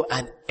so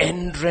an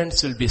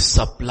entrance will be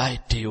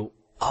supplied to you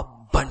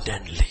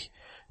abundantly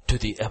to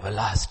the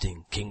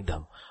everlasting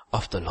kingdom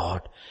of the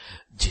Lord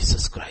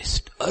Jesus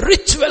Christ. A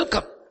rich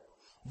welcome.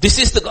 This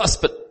is the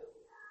gospel.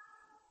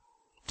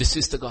 This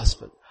is the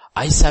gospel.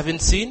 Eyes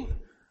haven't seen,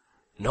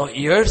 no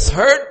ears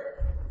heard.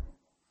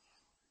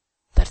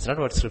 That's not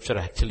what scripture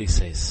actually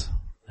says.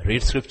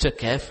 Read scripture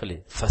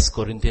carefully. 1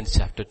 Corinthians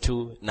chapter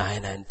 2,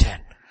 9 and 10.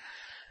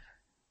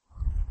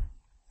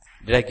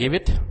 Did I give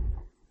it?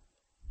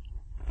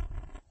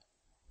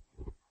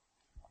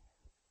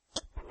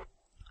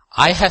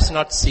 Eye has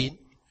not seen,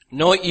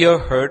 no ear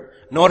heard,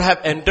 nor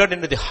have entered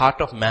into the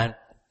heart of man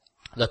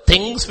the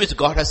things which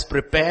God has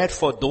prepared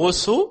for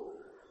those who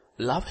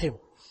love Him.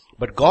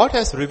 But God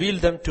has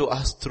revealed them to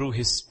us through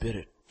His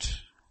Spirit.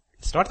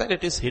 It's not that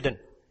it is hidden.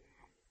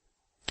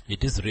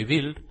 It is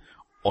revealed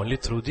only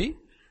through the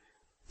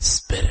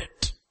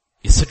Spirit.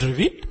 Is it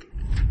revealed?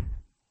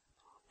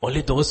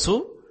 Only those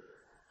who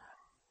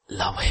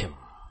love Him.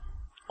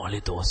 Only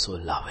those who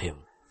love Him.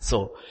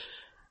 So,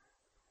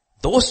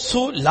 those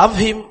who love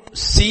Him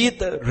see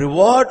the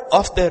reward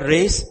of their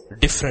race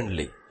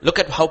differently. Look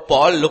at how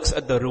Paul looks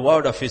at the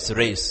reward of his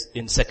race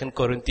in 2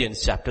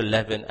 Corinthians chapter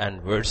 11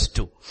 and verse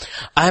 2.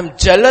 I am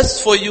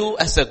jealous for you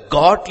as a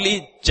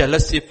godly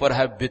jealousy, for I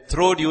have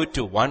betrothed you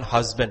to one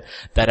husband,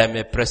 that I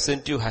may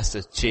present you as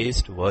a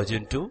chaste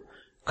virgin to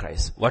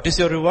Christ. What is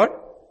your reward?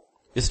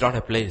 It's not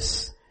a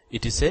place.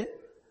 It is a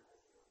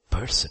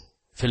person.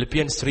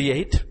 Philippians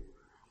 3:8.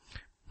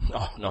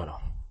 No.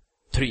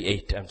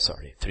 3:8. I'm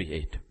sorry.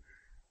 3:8.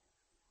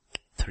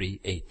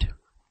 3:8.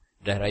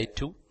 Did I write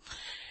 2?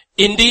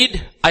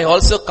 Indeed, I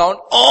also count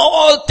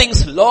all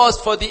things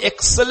lost for the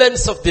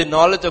excellence of the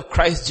knowledge of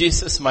Christ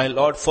Jesus my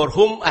Lord, for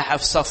whom I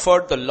have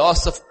suffered the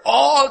loss of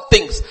all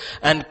things,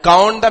 and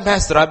count them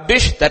as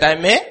rubbish, that I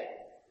may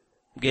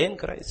gain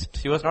Christ.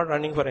 He was not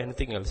running for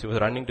anything else. He was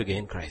running to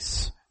gain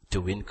Christ,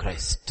 to win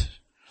Christ.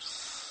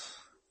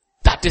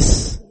 That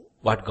is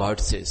what God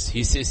says.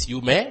 He says,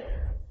 you may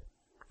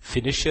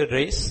finish your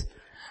race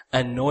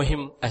and know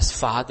Him as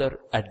Father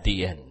at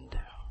the end.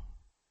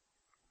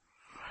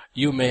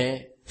 You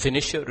may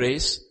finish your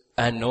race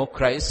and know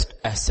Christ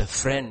as a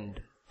friend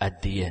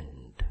at the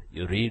end.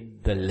 You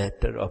read the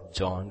letter of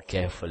John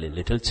carefully.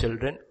 Little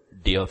children,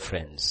 dear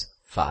friends,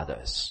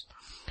 fathers.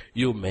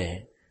 You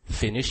may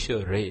finish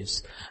your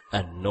race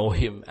and know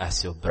Him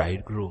as your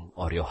bridegroom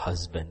or your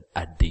husband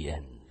at the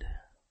end.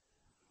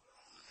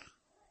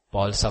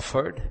 Paul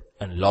suffered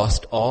and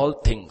lost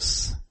all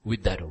things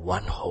with that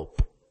one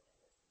hope.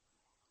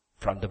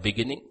 From the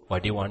beginning,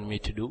 what do you want me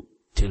to do?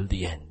 Till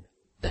the end,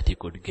 that he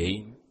could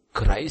gain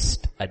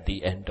Christ at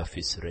the end of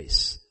his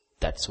race.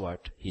 That's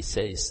what he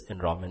says in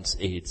Romans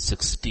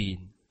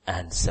 8:16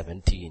 and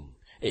 17.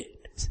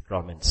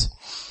 Romans.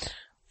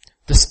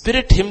 The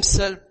Spirit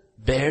Himself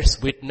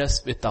bears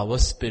witness with our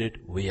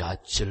spirit, we are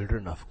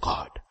children of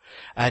God.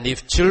 And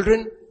if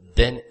children,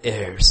 then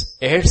heirs.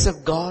 Heirs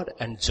of God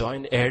and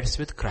joint heirs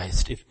with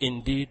Christ. If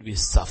indeed we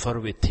suffer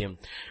with Him,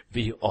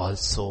 we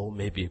also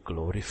may be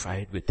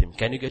glorified with Him.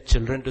 Can you get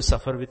children to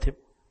suffer with Him?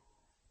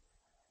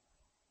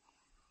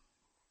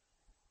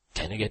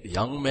 Can you get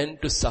young men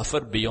to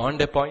suffer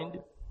beyond a point?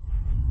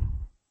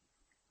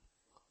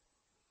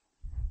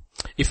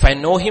 If I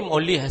know Him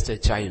only as a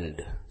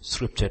child,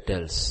 Scripture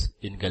tells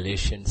in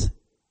Galatians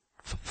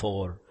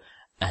 4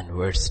 and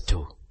verse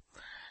 2.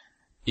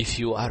 If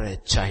you are a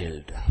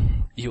child,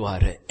 you are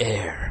an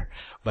heir,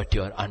 but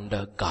you are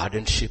under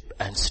guardianship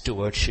and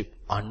stewardship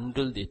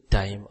until the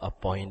time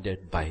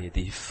appointed by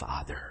the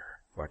Father.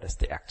 What does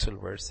the actual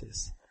verse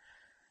is?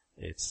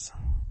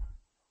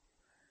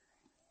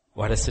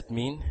 What does it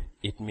mean?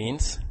 It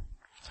means,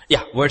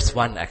 verse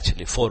 1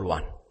 actually,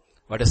 4:1.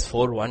 What does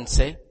 4:1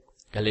 say?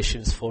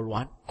 Galatians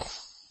 4:1.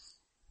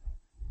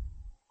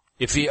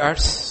 If we are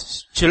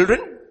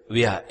children,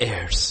 we are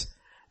heirs.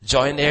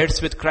 Join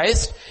heirs with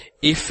Christ.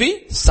 If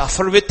we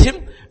suffer with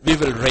Him, we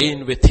will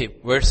reign with Him.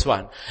 Verse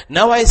 1.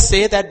 Now I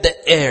say that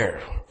the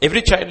heir,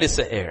 every child is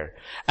an heir.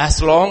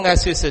 As long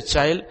as he is a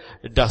child,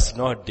 it does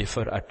not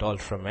differ at all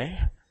from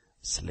a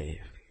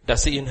slave.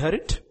 Does he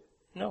inherit?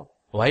 No.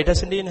 Why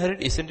doesn't he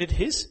inherit? Isn't it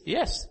his?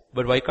 Yes.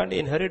 But why can't he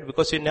inherit?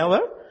 Because he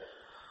never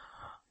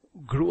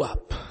grew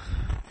up.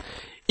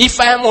 If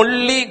I am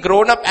only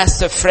grown up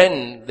as a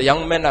friend, the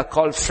young men are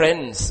called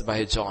friends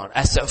by John.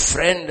 As a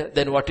friend,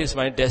 then what is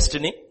my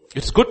destiny?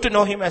 It's good to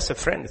know him as a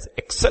friend. It's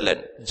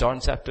excellent. John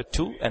chapter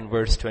 2 and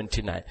verse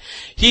 29.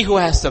 He who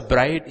has the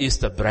bride is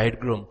the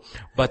bridegroom,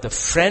 but the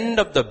friend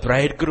of the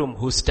bridegroom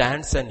who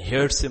stands and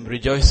hears him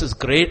rejoices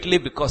greatly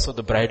because of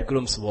the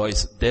bridegroom's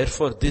voice.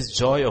 Therefore this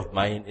joy of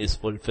mine is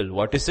fulfilled.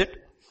 What is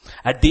it?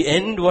 At the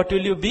end, what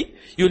will you be?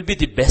 You will be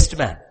the best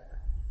man.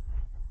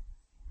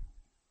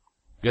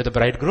 You are the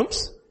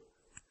bridegroom's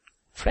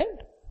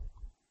friend.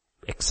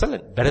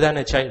 Excellent. Better than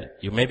a child.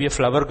 You may be a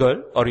flower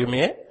girl or you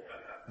may be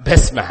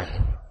best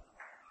man.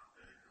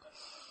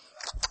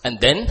 And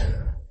then,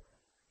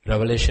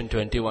 Revelation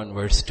 21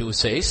 verse 2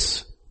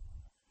 says,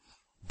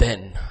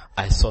 Then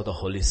I saw the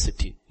holy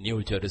city,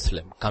 New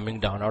Jerusalem, coming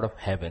down out of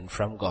heaven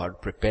from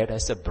God, prepared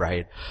as a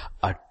bride,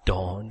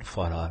 adorned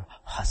for her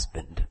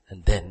husband.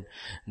 And then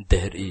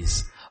there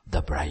is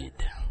the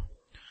bride.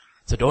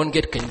 So don't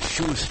get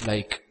confused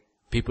like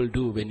people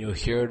do when you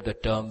hear the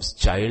terms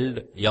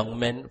child, young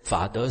men,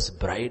 fathers,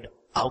 bride.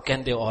 How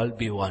can they all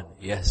be one?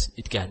 Yes,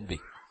 it can be.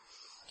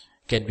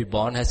 Can be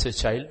born as a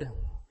child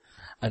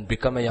and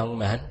become a young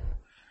man,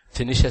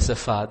 finish as a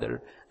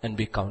father, and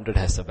be counted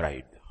as a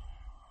bride.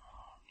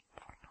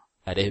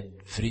 At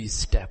every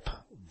step,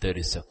 there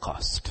is a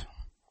cost.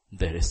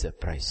 There is a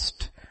price.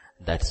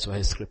 That's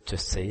why Scripture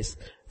says,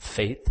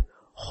 faith,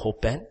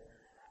 hope, and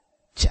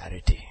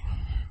charity.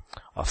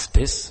 Of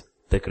this,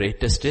 the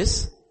greatest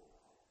is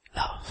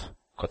love.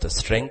 Because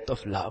the strength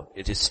of love,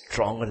 it is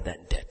stronger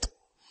than death.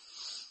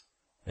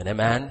 When a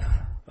man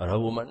or a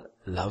woman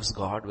loves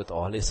God with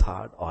all his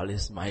heart, all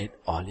his might,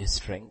 all his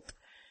strength,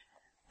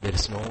 there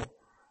is no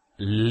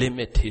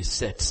limit he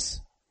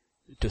sets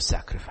to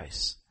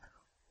sacrifice.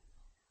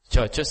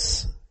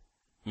 Churches,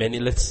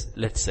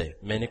 let's say,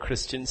 many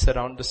Christians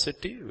around the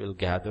city will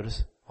gather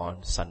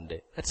on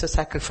Sunday. That's a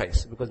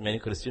sacrifice because many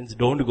Christians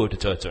don't go to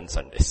church on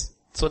Sundays.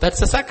 So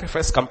that's a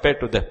sacrifice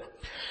compared to them.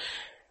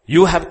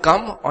 You have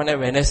come on a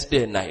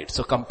Wednesday night.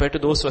 So compared to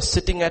those who are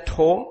sitting at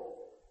home,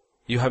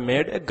 you have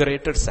made a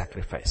greater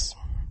sacrifice.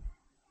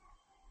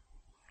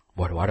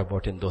 But what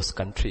about in those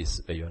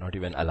countries where you're not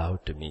even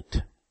allowed to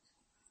meet?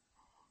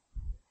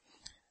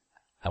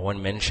 I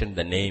won't mention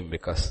the name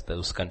because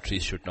those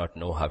countries should not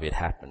know how it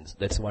happens.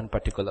 There's one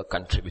particular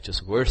country which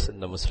is worse than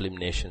the Muslim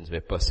nations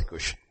where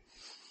persecution,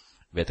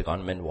 where the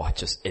government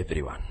watches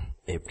everyone.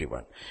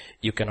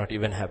 You cannot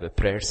even have a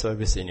prayer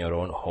service in your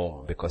own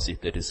home because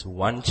if there is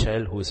one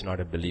child who is not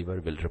a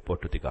believer, will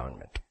report to the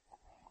government.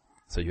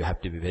 So you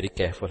have to be very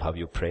careful how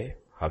you pray,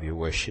 how you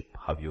worship,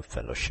 how you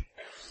fellowship.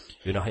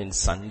 You know, in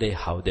Sunday,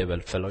 how they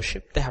will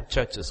fellowship? They have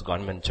churches,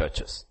 government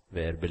churches,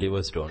 where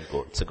believers don't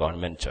go. It's a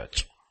government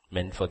church,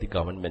 meant for the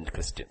government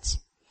Christians.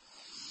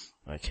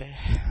 Okay?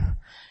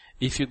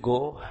 If you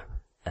go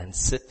and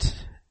sit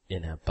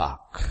in a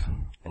park,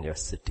 and you're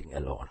sitting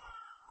alone,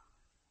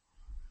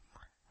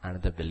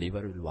 and the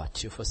believer will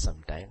watch you for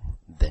some time,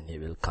 then he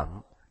will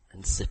come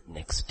and sit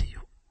next to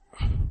you.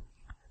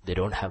 They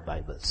don't have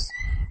Bibles.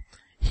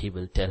 He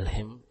will tell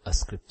him a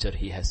scripture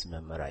he has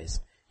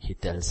memorized. He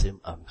tells him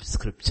a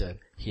scripture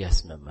he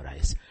has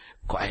memorized.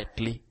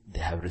 Quietly, they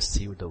have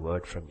received the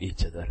word from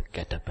each other,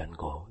 get up and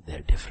go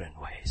their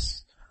different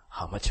ways.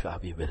 How much are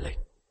we willing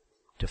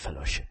to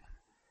fellowship?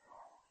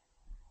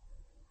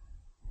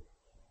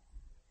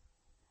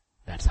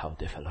 That's how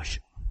they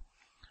fellowship.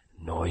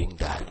 Knowing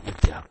that if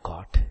they are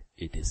caught,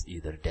 it is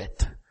either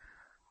death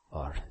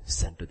or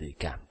sent to the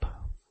camp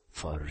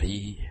for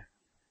re-education.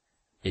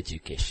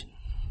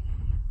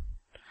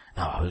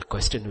 Now our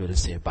question will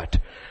say,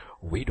 but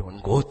we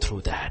don't go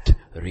through that.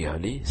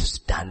 Really,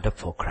 stand up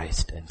for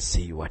Christ and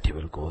see what he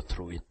will go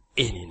through in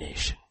any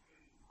nation.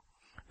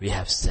 We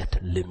have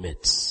set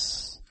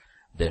limits.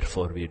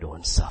 Therefore we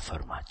don't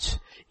suffer much.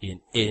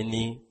 In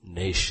any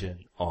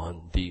nation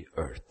on the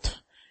earth,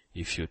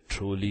 if you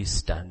truly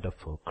stand up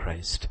for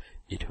Christ,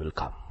 it will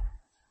come.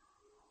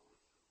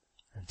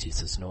 And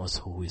Jesus knows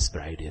who his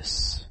bride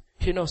is.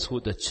 He knows who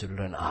the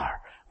children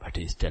are. But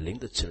he's telling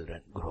the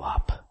children, grow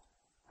up.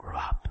 Grow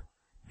up.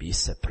 Be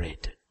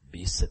separated.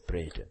 Be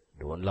separated.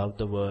 Don't love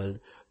the world.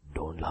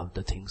 Don't love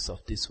the things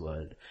of this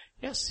world.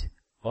 Yes,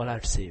 all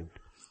are saved.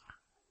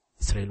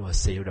 Israel was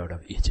saved out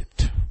of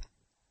Egypt.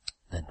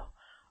 Then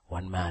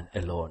one man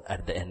alone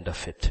at the end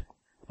of it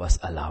was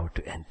allowed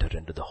to enter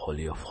into the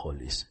Holy of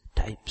Holies.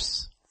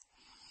 Types.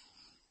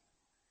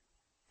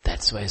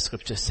 That's why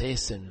scripture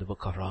says in the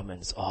book of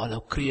Romans, all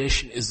of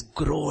creation is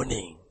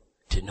groaning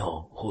to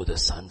know who the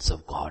sons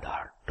of God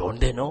are. Don't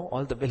they know,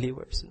 all the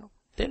believers? No,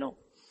 they know.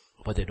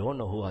 But they don't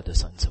know who are the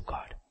sons of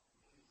God.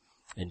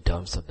 In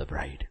terms of the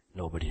bride,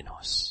 nobody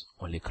knows.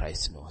 Only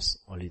Christ knows.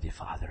 Only the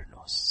Father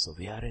knows. So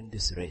we are in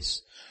this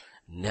race.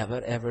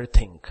 Never ever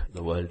think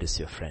the world is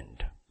your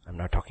friend. I'm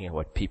not talking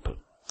about people.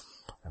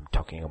 I'm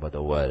talking about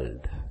the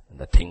world and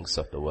the things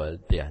of the world.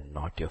 They are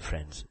not your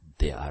friends.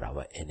 They are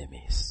our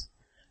enemies.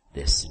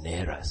 They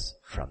snare us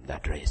from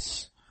that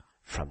race,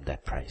 from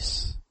that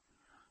prize.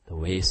 The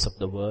ways of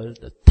the world,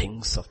 the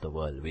things of the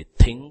world. We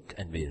think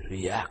and we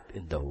react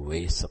in the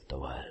ways of the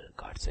world.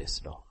 God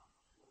says no.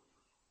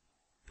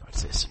 God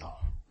says no.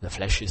 The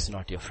flesh is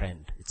not your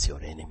friend. It's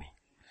your enemy.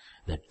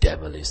 The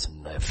devil is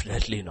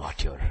definitely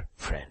not your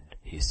friend.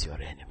 He's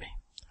your enemy.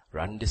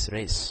 Run this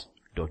race.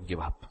 Don't give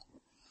up.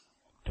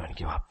 Don't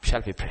give up.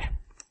 Shall we pray?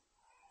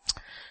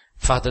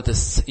 Father,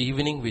 this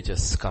evening we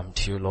just come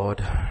to you,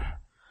 Lord,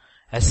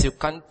 as you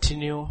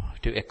continue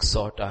to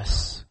exhort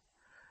us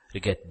to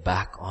get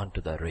back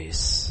onto the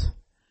race.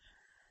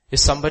 If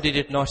somebody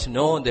did not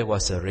know there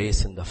was a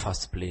race in the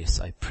first place,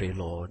 I pray,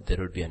 Lord, there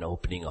will be an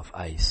opening of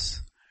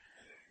eyes.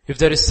 If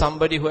there is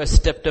somebody who has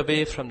stepped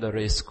away from the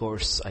race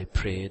course, I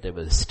pray they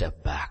will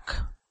step back.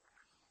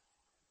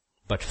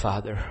 But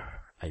Father,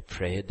 I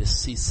pray this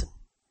season,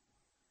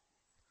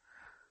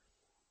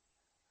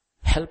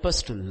 help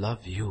us to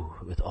love you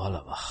with all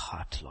of our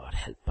heart, Lord.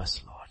 Help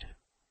us, Lord.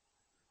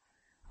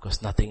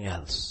 Because nothing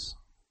else,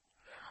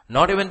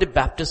 not even the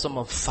baptism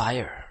of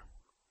fire,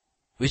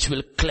 which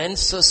will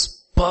cleanse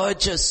us,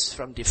 purge us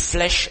from the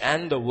flesh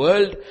and the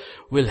world,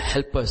 will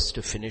help us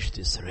to finish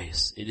this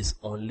race. It is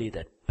only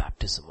that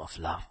baptism of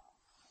love.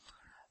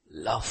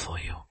 Love for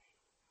you.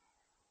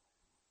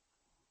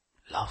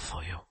 Love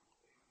for you.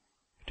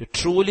 To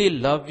truly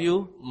love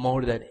you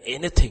more than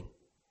anything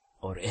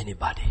or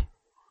anybody.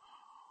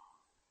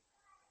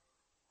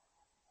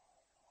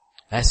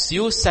 As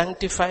you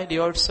sanctified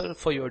yourself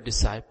for your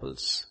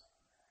disciples,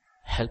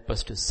 help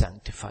us to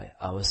sanctify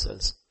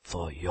ourselves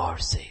for your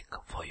sake,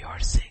 for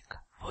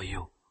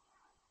you.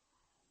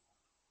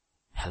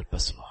 Help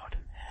us, Lord.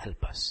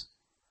 Help us.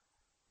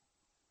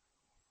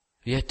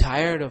 We are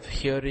tired of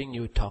hearing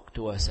you talk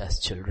to us as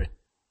children.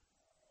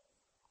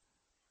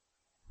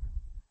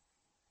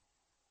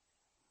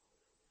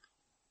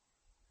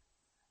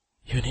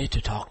 You need to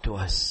talk to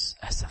us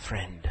as a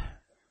friend.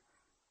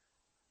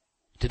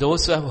 To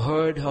those who have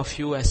heard of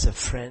you as a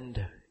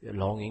friend, you're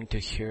longing to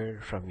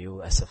hear from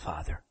you as a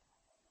father,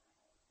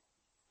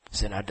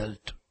 as an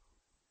adult,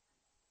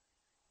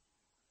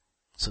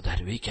 so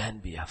that we can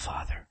be a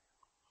father.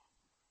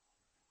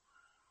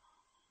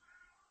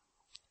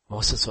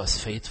 Moses was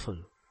faithful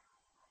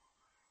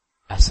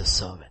as a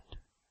servant,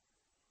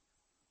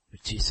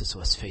 but Jesus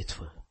was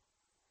faithful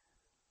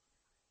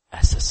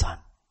as a son.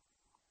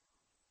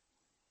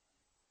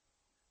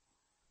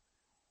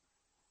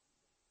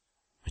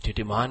 What you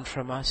demand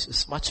from us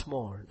is much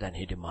more than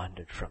he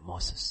demanded from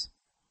Moses.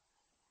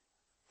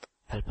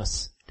 Help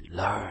us to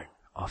learn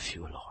of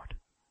you, Lord,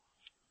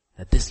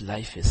 that this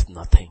life is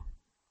nothing.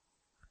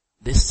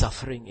 This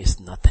suffering is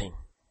nothing.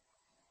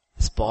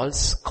 As Paul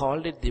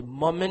called it, the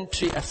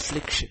momentary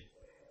affliction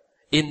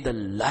in the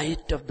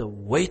light of the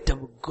weight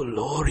of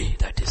glory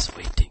that is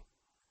waiting.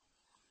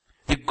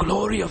 The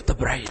glory of the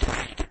bride.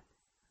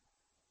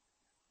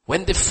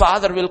 When the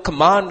Father will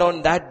command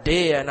on that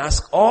day and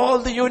ask all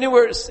the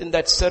universe in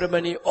that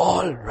ceremony,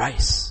 all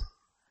rise.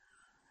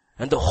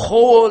 And the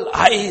whole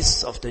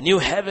eyes of the new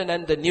heaven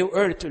and the new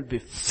earth will be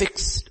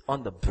fixed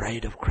on the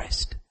bride of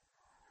Christ.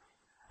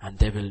 And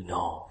they will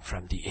know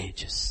from the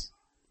ages,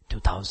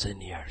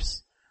 2000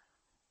 years,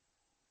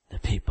 the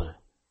people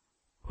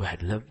who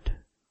had lived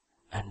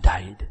and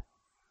died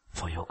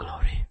for your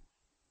glory.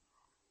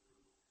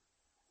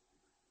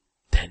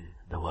 Then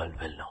the world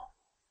will know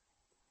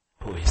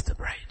who is the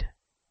bride.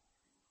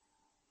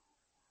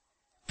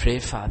 Pray,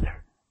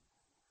 Father,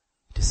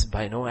 it is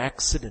by no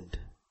accident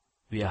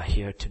we are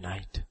here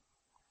tonight.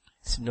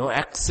 It's no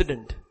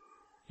accident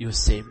you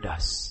saved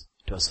us.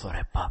 It was for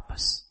a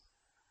purpose,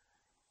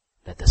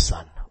 that the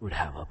Son would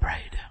have a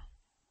bride.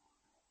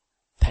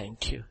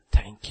 Thank you,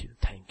 thank you,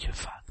 thank you,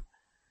 Father.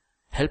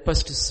 Help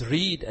us to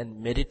read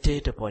and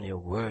meditate upon your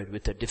word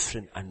with a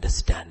different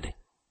understanding.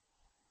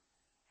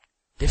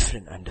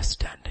 Different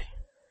understanding.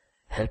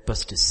 Help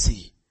us to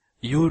see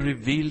you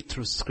revealed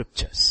through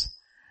scriptures,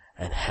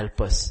 and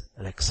help us,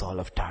 like Saul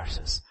of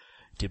Tarsus,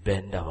 to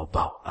bend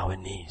our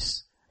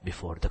knees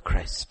before the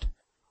Christ,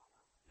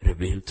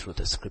 revealed through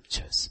the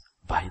scriptures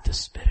by the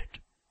Spirit,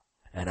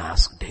 and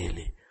ask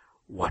daily,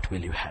 what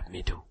will you have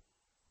me do?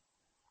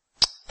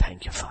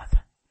 Thank you,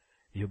 Father.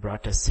 You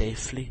brought us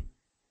safely,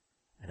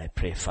 and I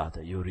pray,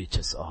 Father, you reach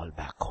us all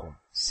back home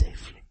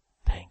safely.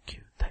 Thank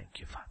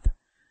you, Father.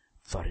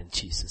 For in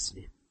Jesus'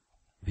 name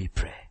we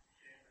pray.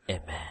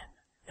 Amen.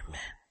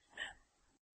 Amen.